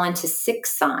fall into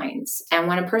 6 signs. And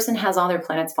when a person has all their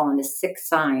planets fall into 6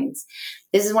 signs,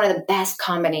 this is one of the best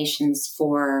combinations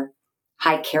for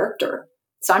high character.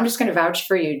 So I'm just going to vouch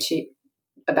for you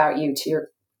about you to your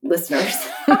listeners.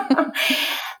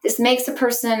 This makes a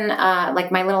person,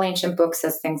 like my little ancient book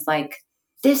says things like,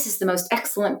 this is the most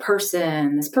excellent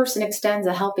person. This person extends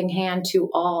a helping hand to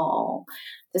all.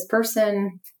 This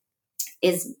person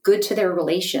is good to their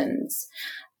relations.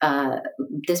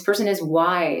 This person is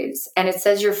wise. And it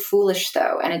says you're foolish,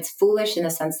 though. And it's foolish in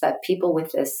the sense that people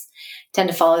with this tend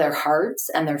to follow their hearts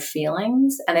and their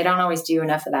feelings. And they don't always do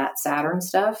enough of that Saturn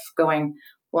stuff, going,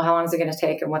 well, how long is it going to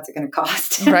take and what's it going to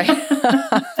cost? Right.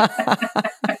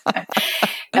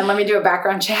 And let me do a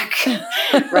background check,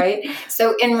 right?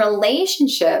 So in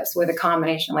relationships with a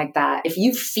combination like that, if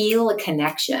you feel a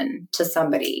connection to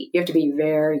somebody, you have to be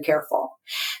very careful,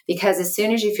 because as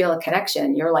soon as you feel a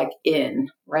connection, you're like in,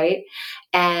 right?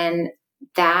 And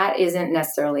that isn't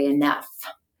necessarily enough.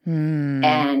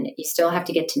 And you still have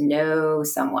to get to know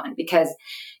someone, because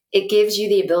it gives you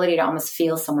the ability to almost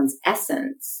feel someone's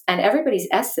essence. And everybody's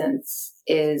essence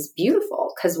is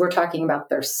beautiful because we're talking about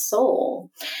their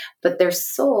soul, but their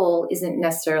soul isn't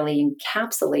necessarily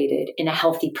encapsulated in a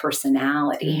healthy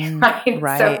personality, right?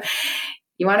 Right. So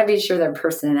you want to be sure their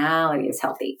personality is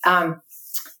healthy.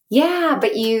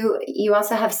 But you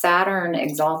also have Saturn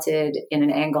exalted in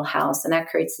an angle house, and that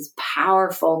creates this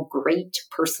powerful, great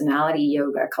personality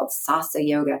yoga called Sasa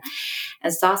Yoga.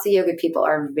 And Sasa Yoga people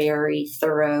are very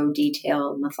thorough,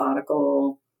 detailed,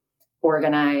 methodical,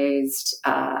 organized,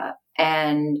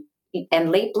 and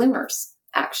late bloomers,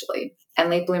 actually, and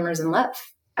late bloomers in love,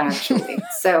 actually.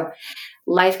 So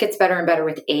life gets better and better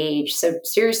with age. So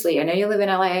seriously, I know you live in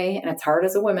LA and it's hard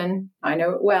as a woman. I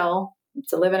know it well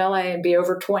to live in LA and be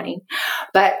over 20,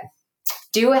 but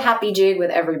do a happy jig with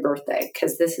every birthday,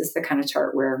 because this is the kind of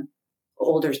chart where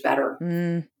older's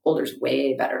better. Older's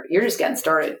way better. You're just getting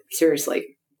started.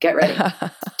 Seriously, get ready.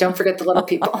 Don't forget the little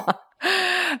people.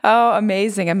 Oh,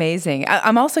 amazing. Amazing.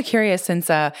 I'm also curious, since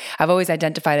I've always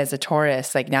identified as a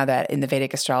Taurus, like now that in the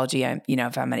Vedic astrology,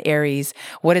 if I'm an Aries,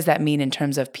 what does that mean in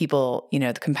terms of people,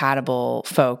 the compatible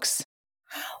folks?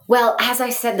 Well, as I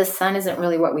said, the sun isn't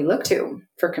really what we look to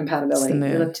for compatibility.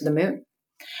 We look to the moon.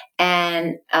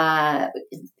 And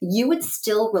you would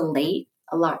still relate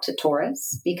a lot to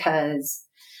Taurus because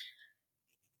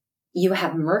you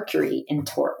have Mercury in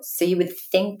Taurus. So you would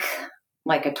think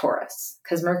like a Taurus,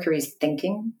 because Mercury is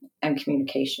thinking and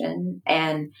communication.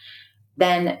 And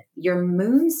then your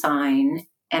moon sign,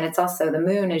 and it's also, the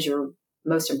moon is your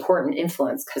most important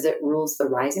influence because it rules the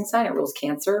rising sign. It rules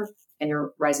Cancer, and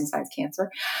your rising sign is Cancer.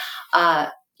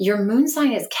 Your moon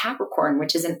sign is Capricorn,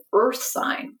 which is an earth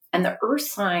sign. And the earth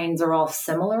signs are all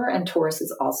similar, and Taurus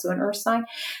is also an earth sign.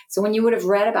 So when you would have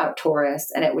read about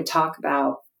Taurus, and it would talk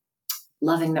about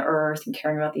loving the earth and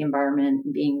caring about the environment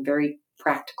and being very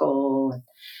practical and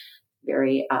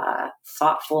very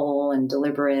thoughtful and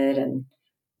deliberate and,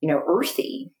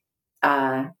 earthy,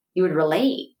 you would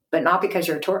relate, but not because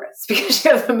you're a Taurus, because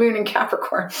you have the moon in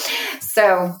Capricorn.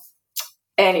 So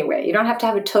anyway, you don't have to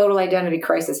have a total identity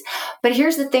crisis. But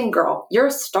here's the thing, girl, you're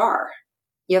a star.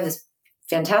 You have this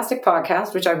fantastic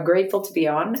podcast, which I'm grateful to be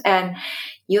on, and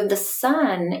you have the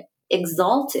sun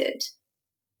exalted.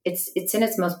 It's in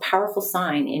its most powerful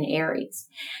sign in Aries.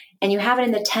 And you have it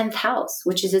in the 10th house,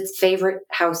 which is its favorite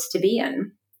house to be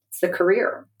in. It's the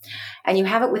career. And you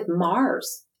have it with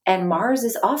Mars. And Mars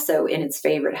is also in its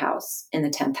favorite house in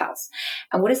the 10th house.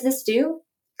 And what does this do?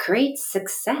 Creates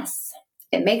success.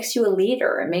 It makes you a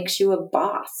leader. It makes you a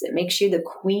boss. It makes you the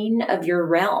queen of your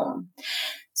realm.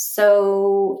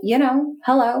 So,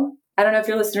 hello. I don't know if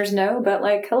your listeners know, but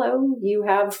hello, you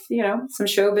have, some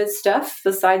showbiz stuff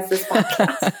besides this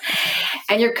podcast.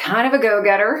 And you're kind of a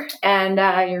go-getter, and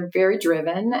you're very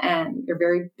driven, and you're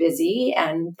very busy,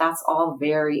 and that's all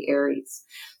very Aries.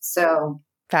 So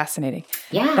Fascinating.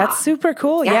 Yeah. That's super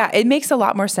cool. Yeah. It makes a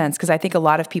lot more sense because I think a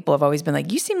lot of people have always been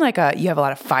like, you seem like you have a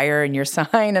lot of fire in your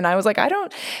sign. And I was like, I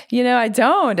don't.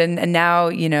 And now,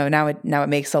 now it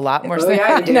makes a lot more sense.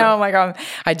 Yeah, you do. No, I'm like,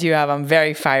 I'm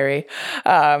very fiery.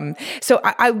 So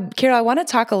Carol, I want to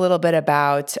talk a little bit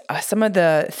about some of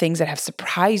the things that have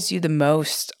surprised you the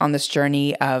most on this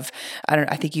journey of,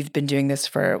 I think you've been doing this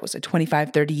for,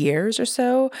 25, 30 years or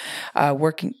so,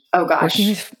 working. Oh gosh. Working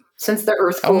with, since the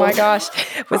earth cooled. Oh my gosh.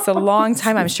 It's a long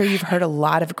time. I'm sure you've heard a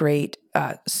lot of great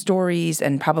stories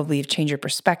and probably have changed your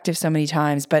perspective so many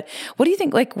times. But what do you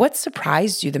think, what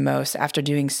surprised you the most after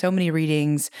doing so many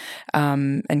readings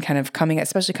and kind of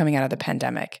especially coming out of the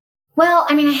pandemic? Well,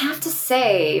 I have to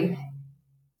say,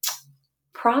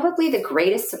 probably the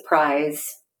greatest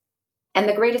surprise and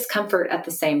the greatest comfort at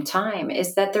the same time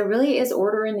is that there really is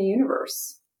order in the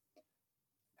universe.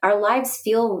 Our lives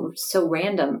feel so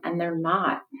random, and they're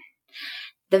not.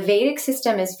 The Vedic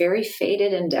system is very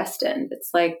fated and destined.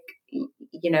 It's like,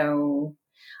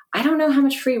 I don't know how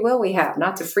much free will we have,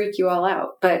 not to freak you all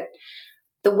out, but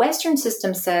the Western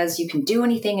system says you can do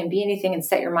anything and be anything and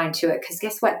set your mind to it. Because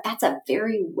guess what? That's a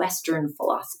very Western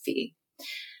philosophy.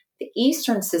 The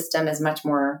Eastern system is much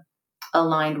more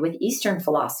aligned with Eastern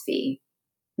philosophy.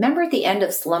 Remember at the end of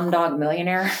Slumdog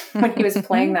Millionaire when he was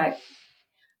playing that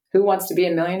Who Wants to Be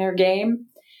a Millionaire game?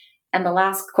 And the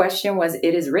last question was,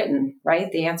 it is written,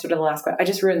 right? The answer to the last question. I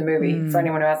just ruined the movie for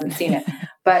anyone who hasn't seen it.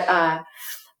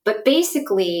 But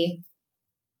basically,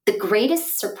 the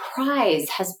greatest surprise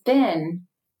has been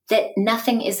that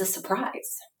nothing is a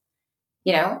surprise.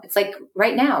 It's like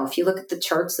right now, if you look at the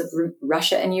charts of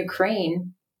Russia and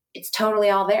Ukraine, it's totally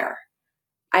all there.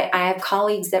 I have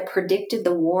colleagues that predicted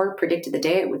the war, predicted the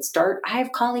day it would start. I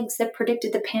have colleagues that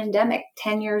predicted the pandemic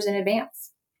 10 years in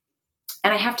advance.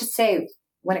 And I have to say,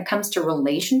 when it comes to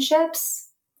relationships,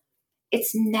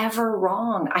 it's never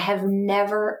wrong. I have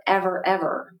never, ever,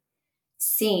 ever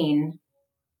seen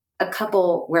a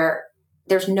couple where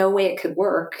there's no way it could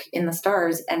work in the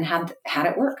stars and had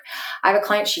it work. I have a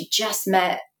client, she just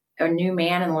met a new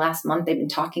man in the last month. They've been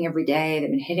talking every day. They've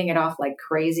been hitting it off like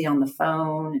crazy on the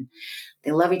phone. And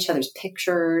they love each other's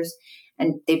pictures.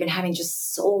 And they've been having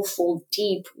just soulful,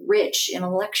 deep, rich,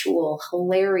 intellectual,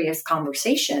 hilarious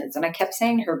conversations. And I kept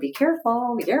saying to her, be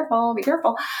careful, be careful, be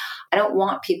careful. I don't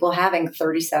want people having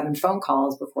 37 phone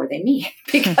calls before they meet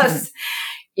because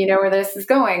you know where this is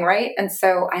going, right? And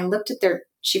so I looked at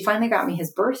she finally got me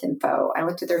his birth info. I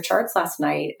looked at their charts last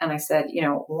night and I said,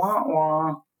 wah,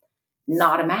 wah,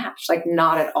 not a match,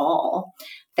 not at all.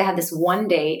 They had this one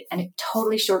date and it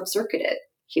totally short-circuited.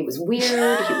 He was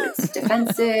weird. He was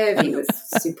defensive. He was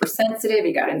super sensitive.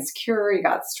 He got insecure. He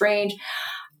got strange.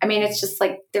 It's just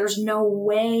like, there's no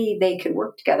way they could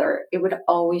work together. It would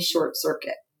always short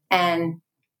circuit. And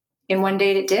in one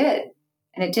date it did.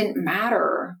 And it didn't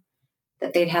matter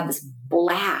that they'd had this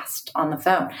blast on the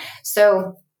phone.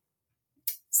 So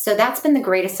that's been the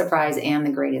greatest surprise and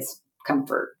the greatest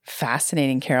comfort.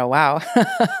 Fascinating, Carol. Wow.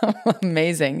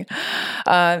 Amazing.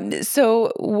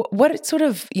 So what sort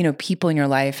of, people in your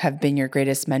life have been your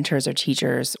greatest mentors or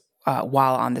teachers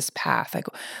while on this path?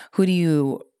 Who do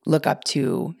you look up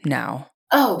to now?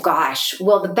 Oh gosh.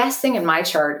 Well, the best thing in my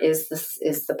chart is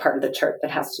the part of the chart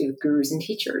that has to do with gurus and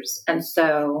teachers. And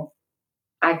so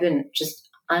I've been just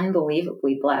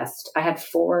unbelievably blessed. I had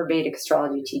 4 Vedic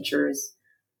astrology teachers.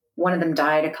 One of them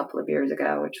died a couple of years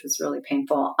ago, which was really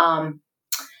painful.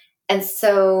 And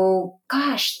so,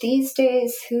 gosh, these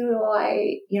days,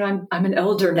 I'm an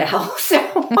elder now.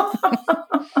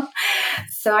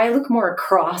 So I look more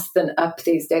across than up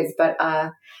these days, but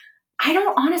I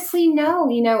don't honestly know,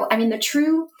 the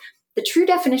true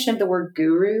definition of the word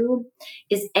guru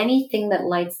is anything that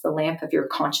lights the lamp of your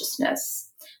consciousness.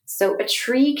 So a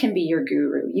tree can be your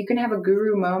guru. You can have a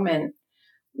guru moment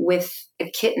with a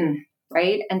kitten,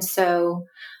 right? And so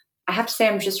I have to say,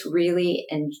 I'm just really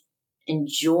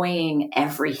enjoying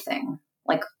everything,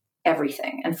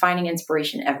 and finding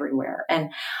inspiration everywhere.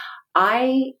 And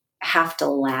I have to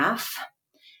laugh.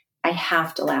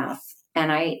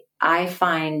 And I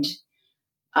find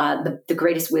the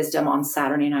greatest wisdom on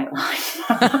Saturday Night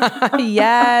Live.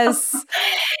 Yes.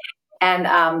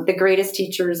 And the greatest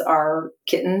teachers are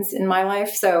kittens in my life.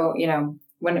 So,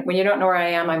 when you don't know where I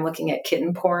am, I'm looking at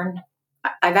kitten porn.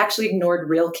 I've actually ignored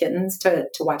real kittens to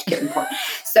watch kitten porn.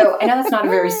 So I know that's not a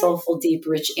very soulful, deep,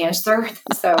 rich answer.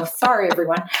 So sorry,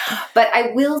 everyone. But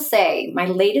I will say my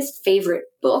latest favorite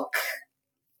book,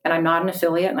 and I'm not an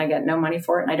affiliate and I get no money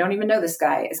for it, and I don't even know this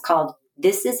guy, is called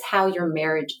This Is How Your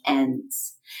Marriage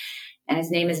Ends. And his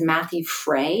name is Matthew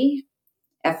Fray,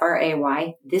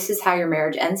 F-R-A-Y. This Is How Your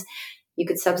Marriage Ends. You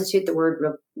could substitute the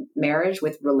word marriage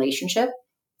with relationship.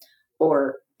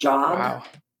 or job Wow.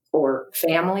 or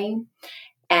family.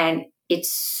 And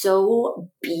it's so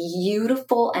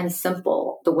beautiful and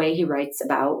simple the way he writes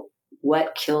about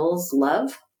what kills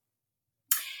love.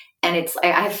 And I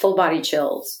have full body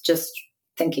chills just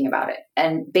thinking about it.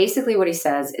 And basically what he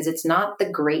says is it's not the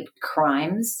great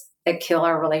crimes that kill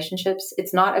our relationships.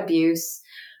 It's not abuse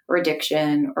or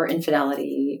addiction or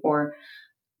infidelity or,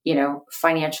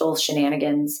 financial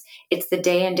shenanigans. It's the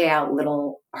day in, day out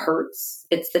little hurts.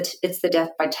 It's the death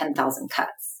by 10,000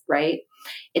 cuts, right?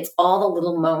 It's all the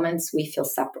little moments we feel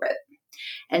separate.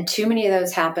 And too many of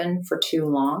those happen for too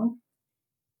long,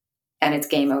 and it's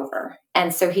game over.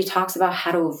 And so he talks about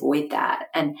how to avoid that.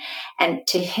 And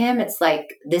to him, it's like,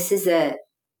 this is an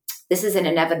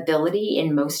inevitability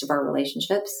in most of our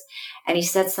relationships. And he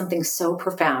said something so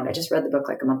profound. I just read the book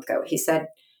like a month ago. He said,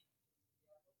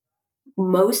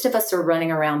 most of us are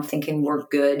running around thinking we're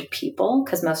good people,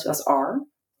 because most of us are.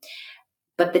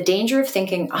 But the danger of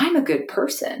thinking I'm a good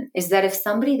person is that if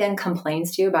somebody then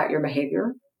complains to you about your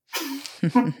behavior,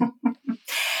 and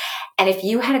if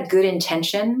you had a good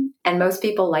intention and most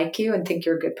people like you and think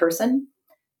you're a good person,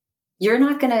 you're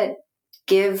not going to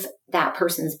give that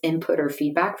person's input or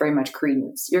feedback very much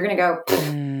credence. You're going to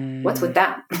go, what's with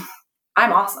that?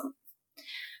 I'm awesome.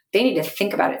 They need to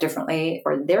think about it differently,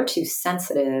 or they're too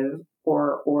sensitive,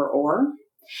 or.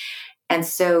 And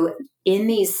so in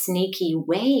these sneaky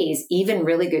ways, even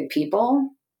really good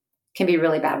people can be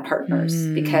really bad partners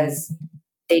because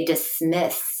they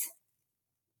dismiss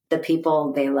the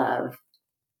people they love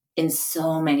in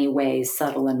so many ways,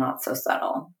 subtle and not so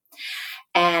subtle.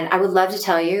 And I would love to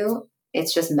tell you,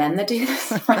 it's just men that do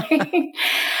this, right?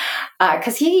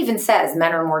 Because he even says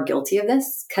men are more guilty of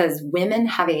this because women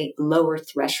have a lower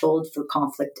threshold for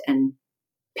conflict and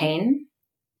pain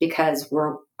because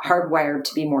we're hardwired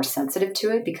to be more sensitive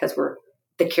to it because we're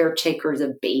the caretakers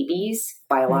of babies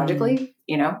biologically,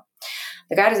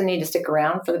 The guy doesn't need to stick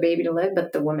around for the baby to live,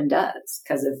 but the woman does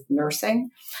because of nursing.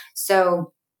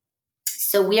 So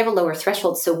we have a lower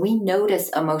threshold. So we notice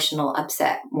emotional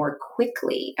upset more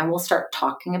quickly and we'll start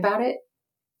talking about it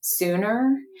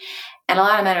sooner. And a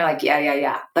lot of men are like,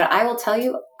 yeah. But I will tell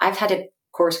you, I've had to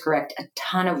course correct a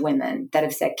ton of women that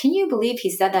have said, can you believe he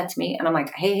said that to me? And I'm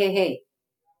like, hey,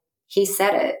 he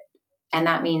said it. And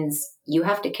that means you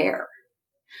have to care.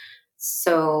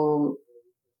 So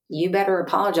you better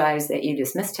apologize that you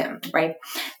dismissed him, right?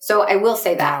 So I will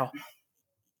say that. Wow.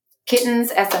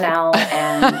 Kittens, SNL,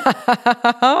 and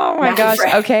oh my Matthew gosh.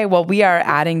 Frey. Okay. Well, we are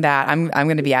adding that. I'm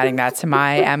going to be adding that to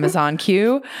my Amazon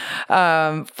queue,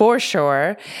 for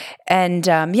sure. And,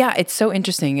 it's so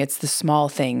interesting. It's the small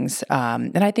things.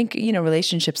 And I think,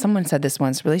 relationships, someone said this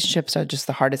once, relationships are just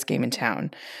the hardest game in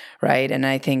town. Right. And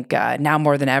I think, now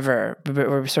more than ever,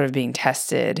 we're sort of being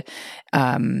tested,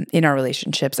 in our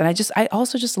relationships. And I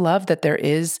also just love that there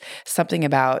is something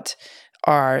about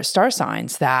are star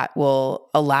signs that will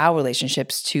allow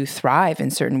relationships to thrive in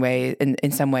certain ways,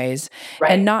 in some ways,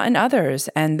 right, and not in others.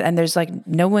 And there's like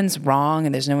no one's wrong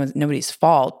and there's nobody's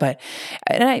fault.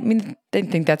 And I mean, I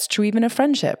think that's true even of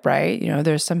friendship, right?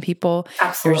 There's some people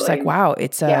you're just like, wow,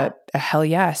 it's a hell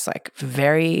yes, like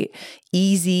very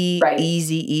easy, right,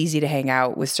 easy to hang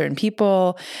out with certain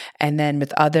people. And then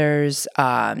with others,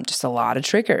 just a lot of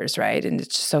triggers, right? And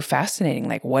it's just so fascinating.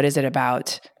 Like, what is it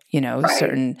about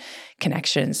certain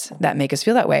connections that make us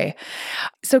feel that way?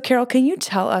 So Carol, can you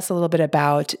tell us a little bit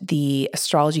about the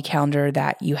astrology calendar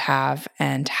that you have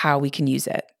and how we can use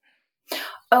it?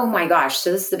 Oh my gosh.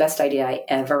 So this is the best idea I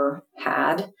ever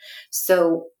had.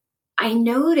 So I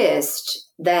noticed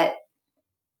that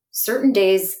certain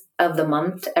days of the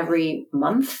month, every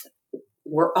month,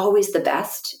 were always the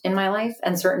best in my life,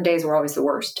 and certain days were always the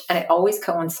worst. And it always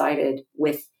coincided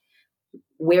with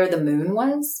where the moon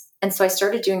was. And so I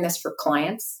started doing this for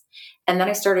clients. And then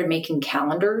I started making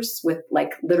calendars with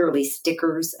like literally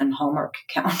stickers and Hallmark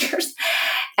calendars.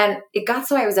 And it got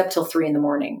so I was up till 3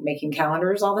 a.m. making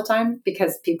calendars all the time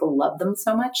because people love them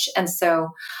so much. And so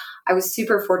I was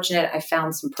super fortunate. I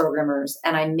found some programmers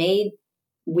and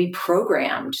we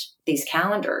programmed these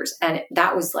calendars. And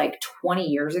that was like 20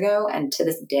 years ago. And to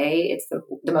this day, it's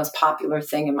the most popular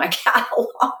thing in my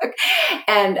catalog.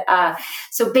 And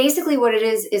so basically what it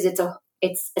is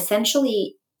it's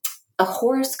essentially a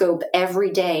horoscope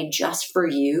every day just for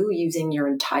you using your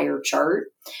entire chart.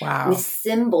 Wow. With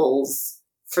symbols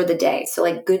for the day. So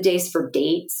like good days for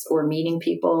dates or meeting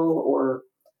people or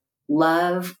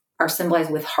love are symbolized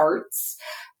with hearts.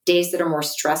 Days that are more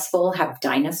stressful have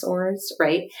dinosaurs,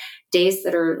 right? Days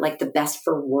that are like the best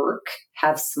for work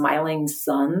have smiling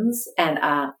suns. And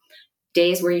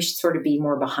days where you should sort of be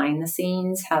more behind the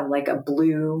scenes have like a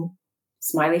blue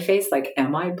smiley face, like,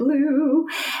 am I blue?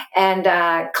 And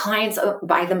clients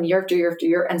buy them year after year after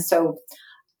year. And so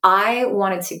I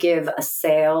wanted to give a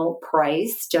sale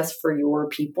price just for your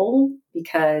people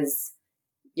because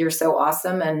you're so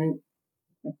awesome and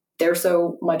they're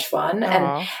so much fun. Aww.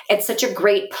 And it's such a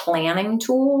great planning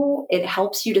tool. It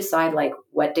helps you decide, like,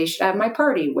 what day should I have my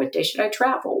party? What day should I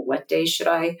travel? What day should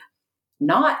I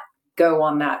not go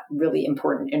on that really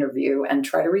important interview and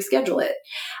try to reschedule it?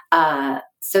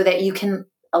 So that you can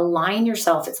align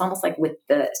yourself. It's almost like with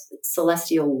the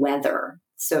celestial weather,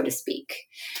 so to speak,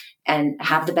 and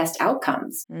have the best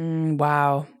outcomes.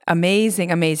 Wow.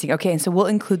 Amazing. Amazing. Okay. And so we'll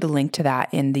include the link to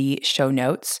that in the show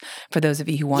notes for those of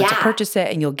you who want to purchase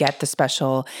it, and you'll get the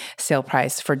special sale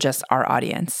price for just our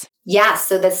audience. Yeah.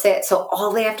 So that's it. So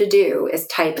all they have to do is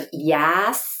type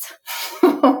YAS,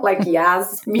 like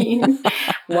Yasmin,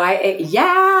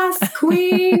 Yas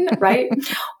Queen, right?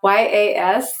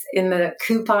 YAS in the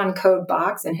coupon code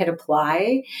box and hit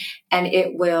apply, and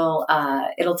it will,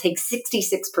 it'll take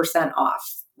 66%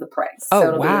 off the price. Oh, so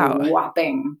it'll wow. be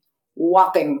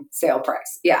whopping sale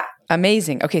price. Yeah.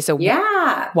 Amazing. Okay. So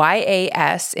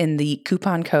YAS in the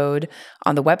coupon code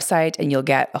on the website, and you'll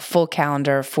get a full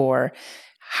calendar for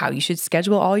how you should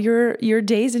schedule all your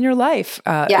days in your life.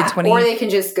 Or they can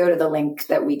just go to the link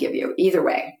that we give you. Either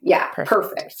way. Yeah.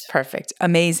 Perfect.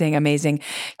 Amazing.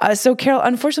 So Carol,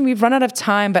 unfortunately, we've run out of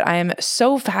time, but I am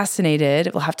so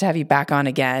fascinated. We'll have to have you back on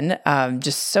again.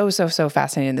 Just so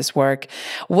fascinated in this work.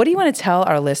 What do you want to tell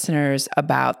our listeners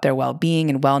about their well-being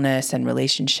and wellness and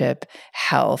relationship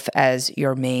health as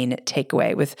your main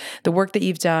takeaway with the work that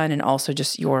you've done and also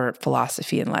just your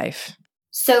philosophy in life?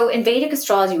 So in Vedic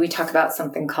astrology, we talk about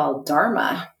something called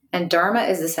Dharma. And Dharma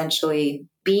is essentially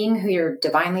being who you're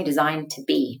divinely designed to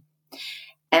be.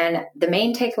 And the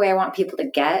main takeaway I want people to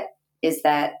get is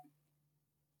that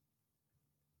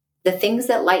the things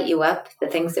that light you up, the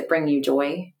things that bring you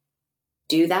joy,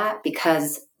 do that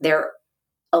because they're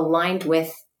aligned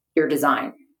with your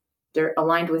design. They're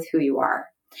aligned with who you are.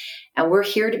 And we're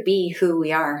here to be who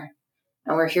we are.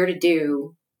 And we're here to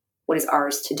do what is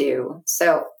ours to do.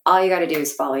 So all you got to do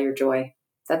is follow your joy.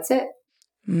 That's it.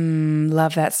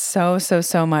 Love that so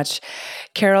much.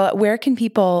 Carol, where can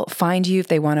people find you if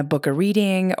they want to book a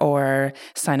reading or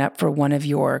sign up for one of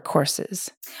your courses?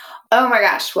 Oh my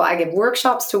gosh. Well, I give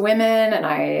workshops to women and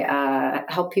I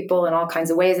help people in all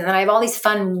kinds of ways. And then I have all these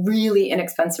fun, really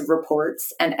inexpensive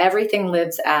reports, and everything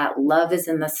lives at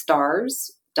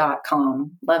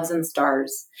loveisinthestars.com. Loves in the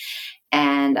Stars.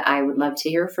 And I would love to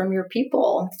hear from your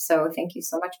people. So thank you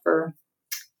so much for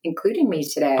including me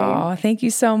today. Oh, thank you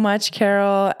so much,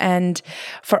 Carol. And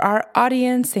for our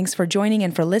audience, thanks for joining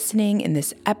and for listening. In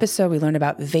this episode, we learned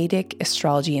about Vedic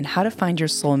astrology and how to find your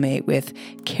soulmate with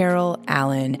Carol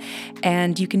Allen.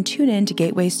 And you can tune in to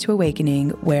Gateways to Awakening,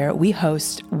 where we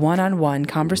host one-on-one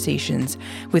conversations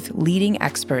with leading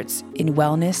experts in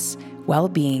wellness,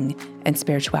 well-being, and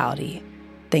spirituality.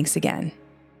 Thanks again.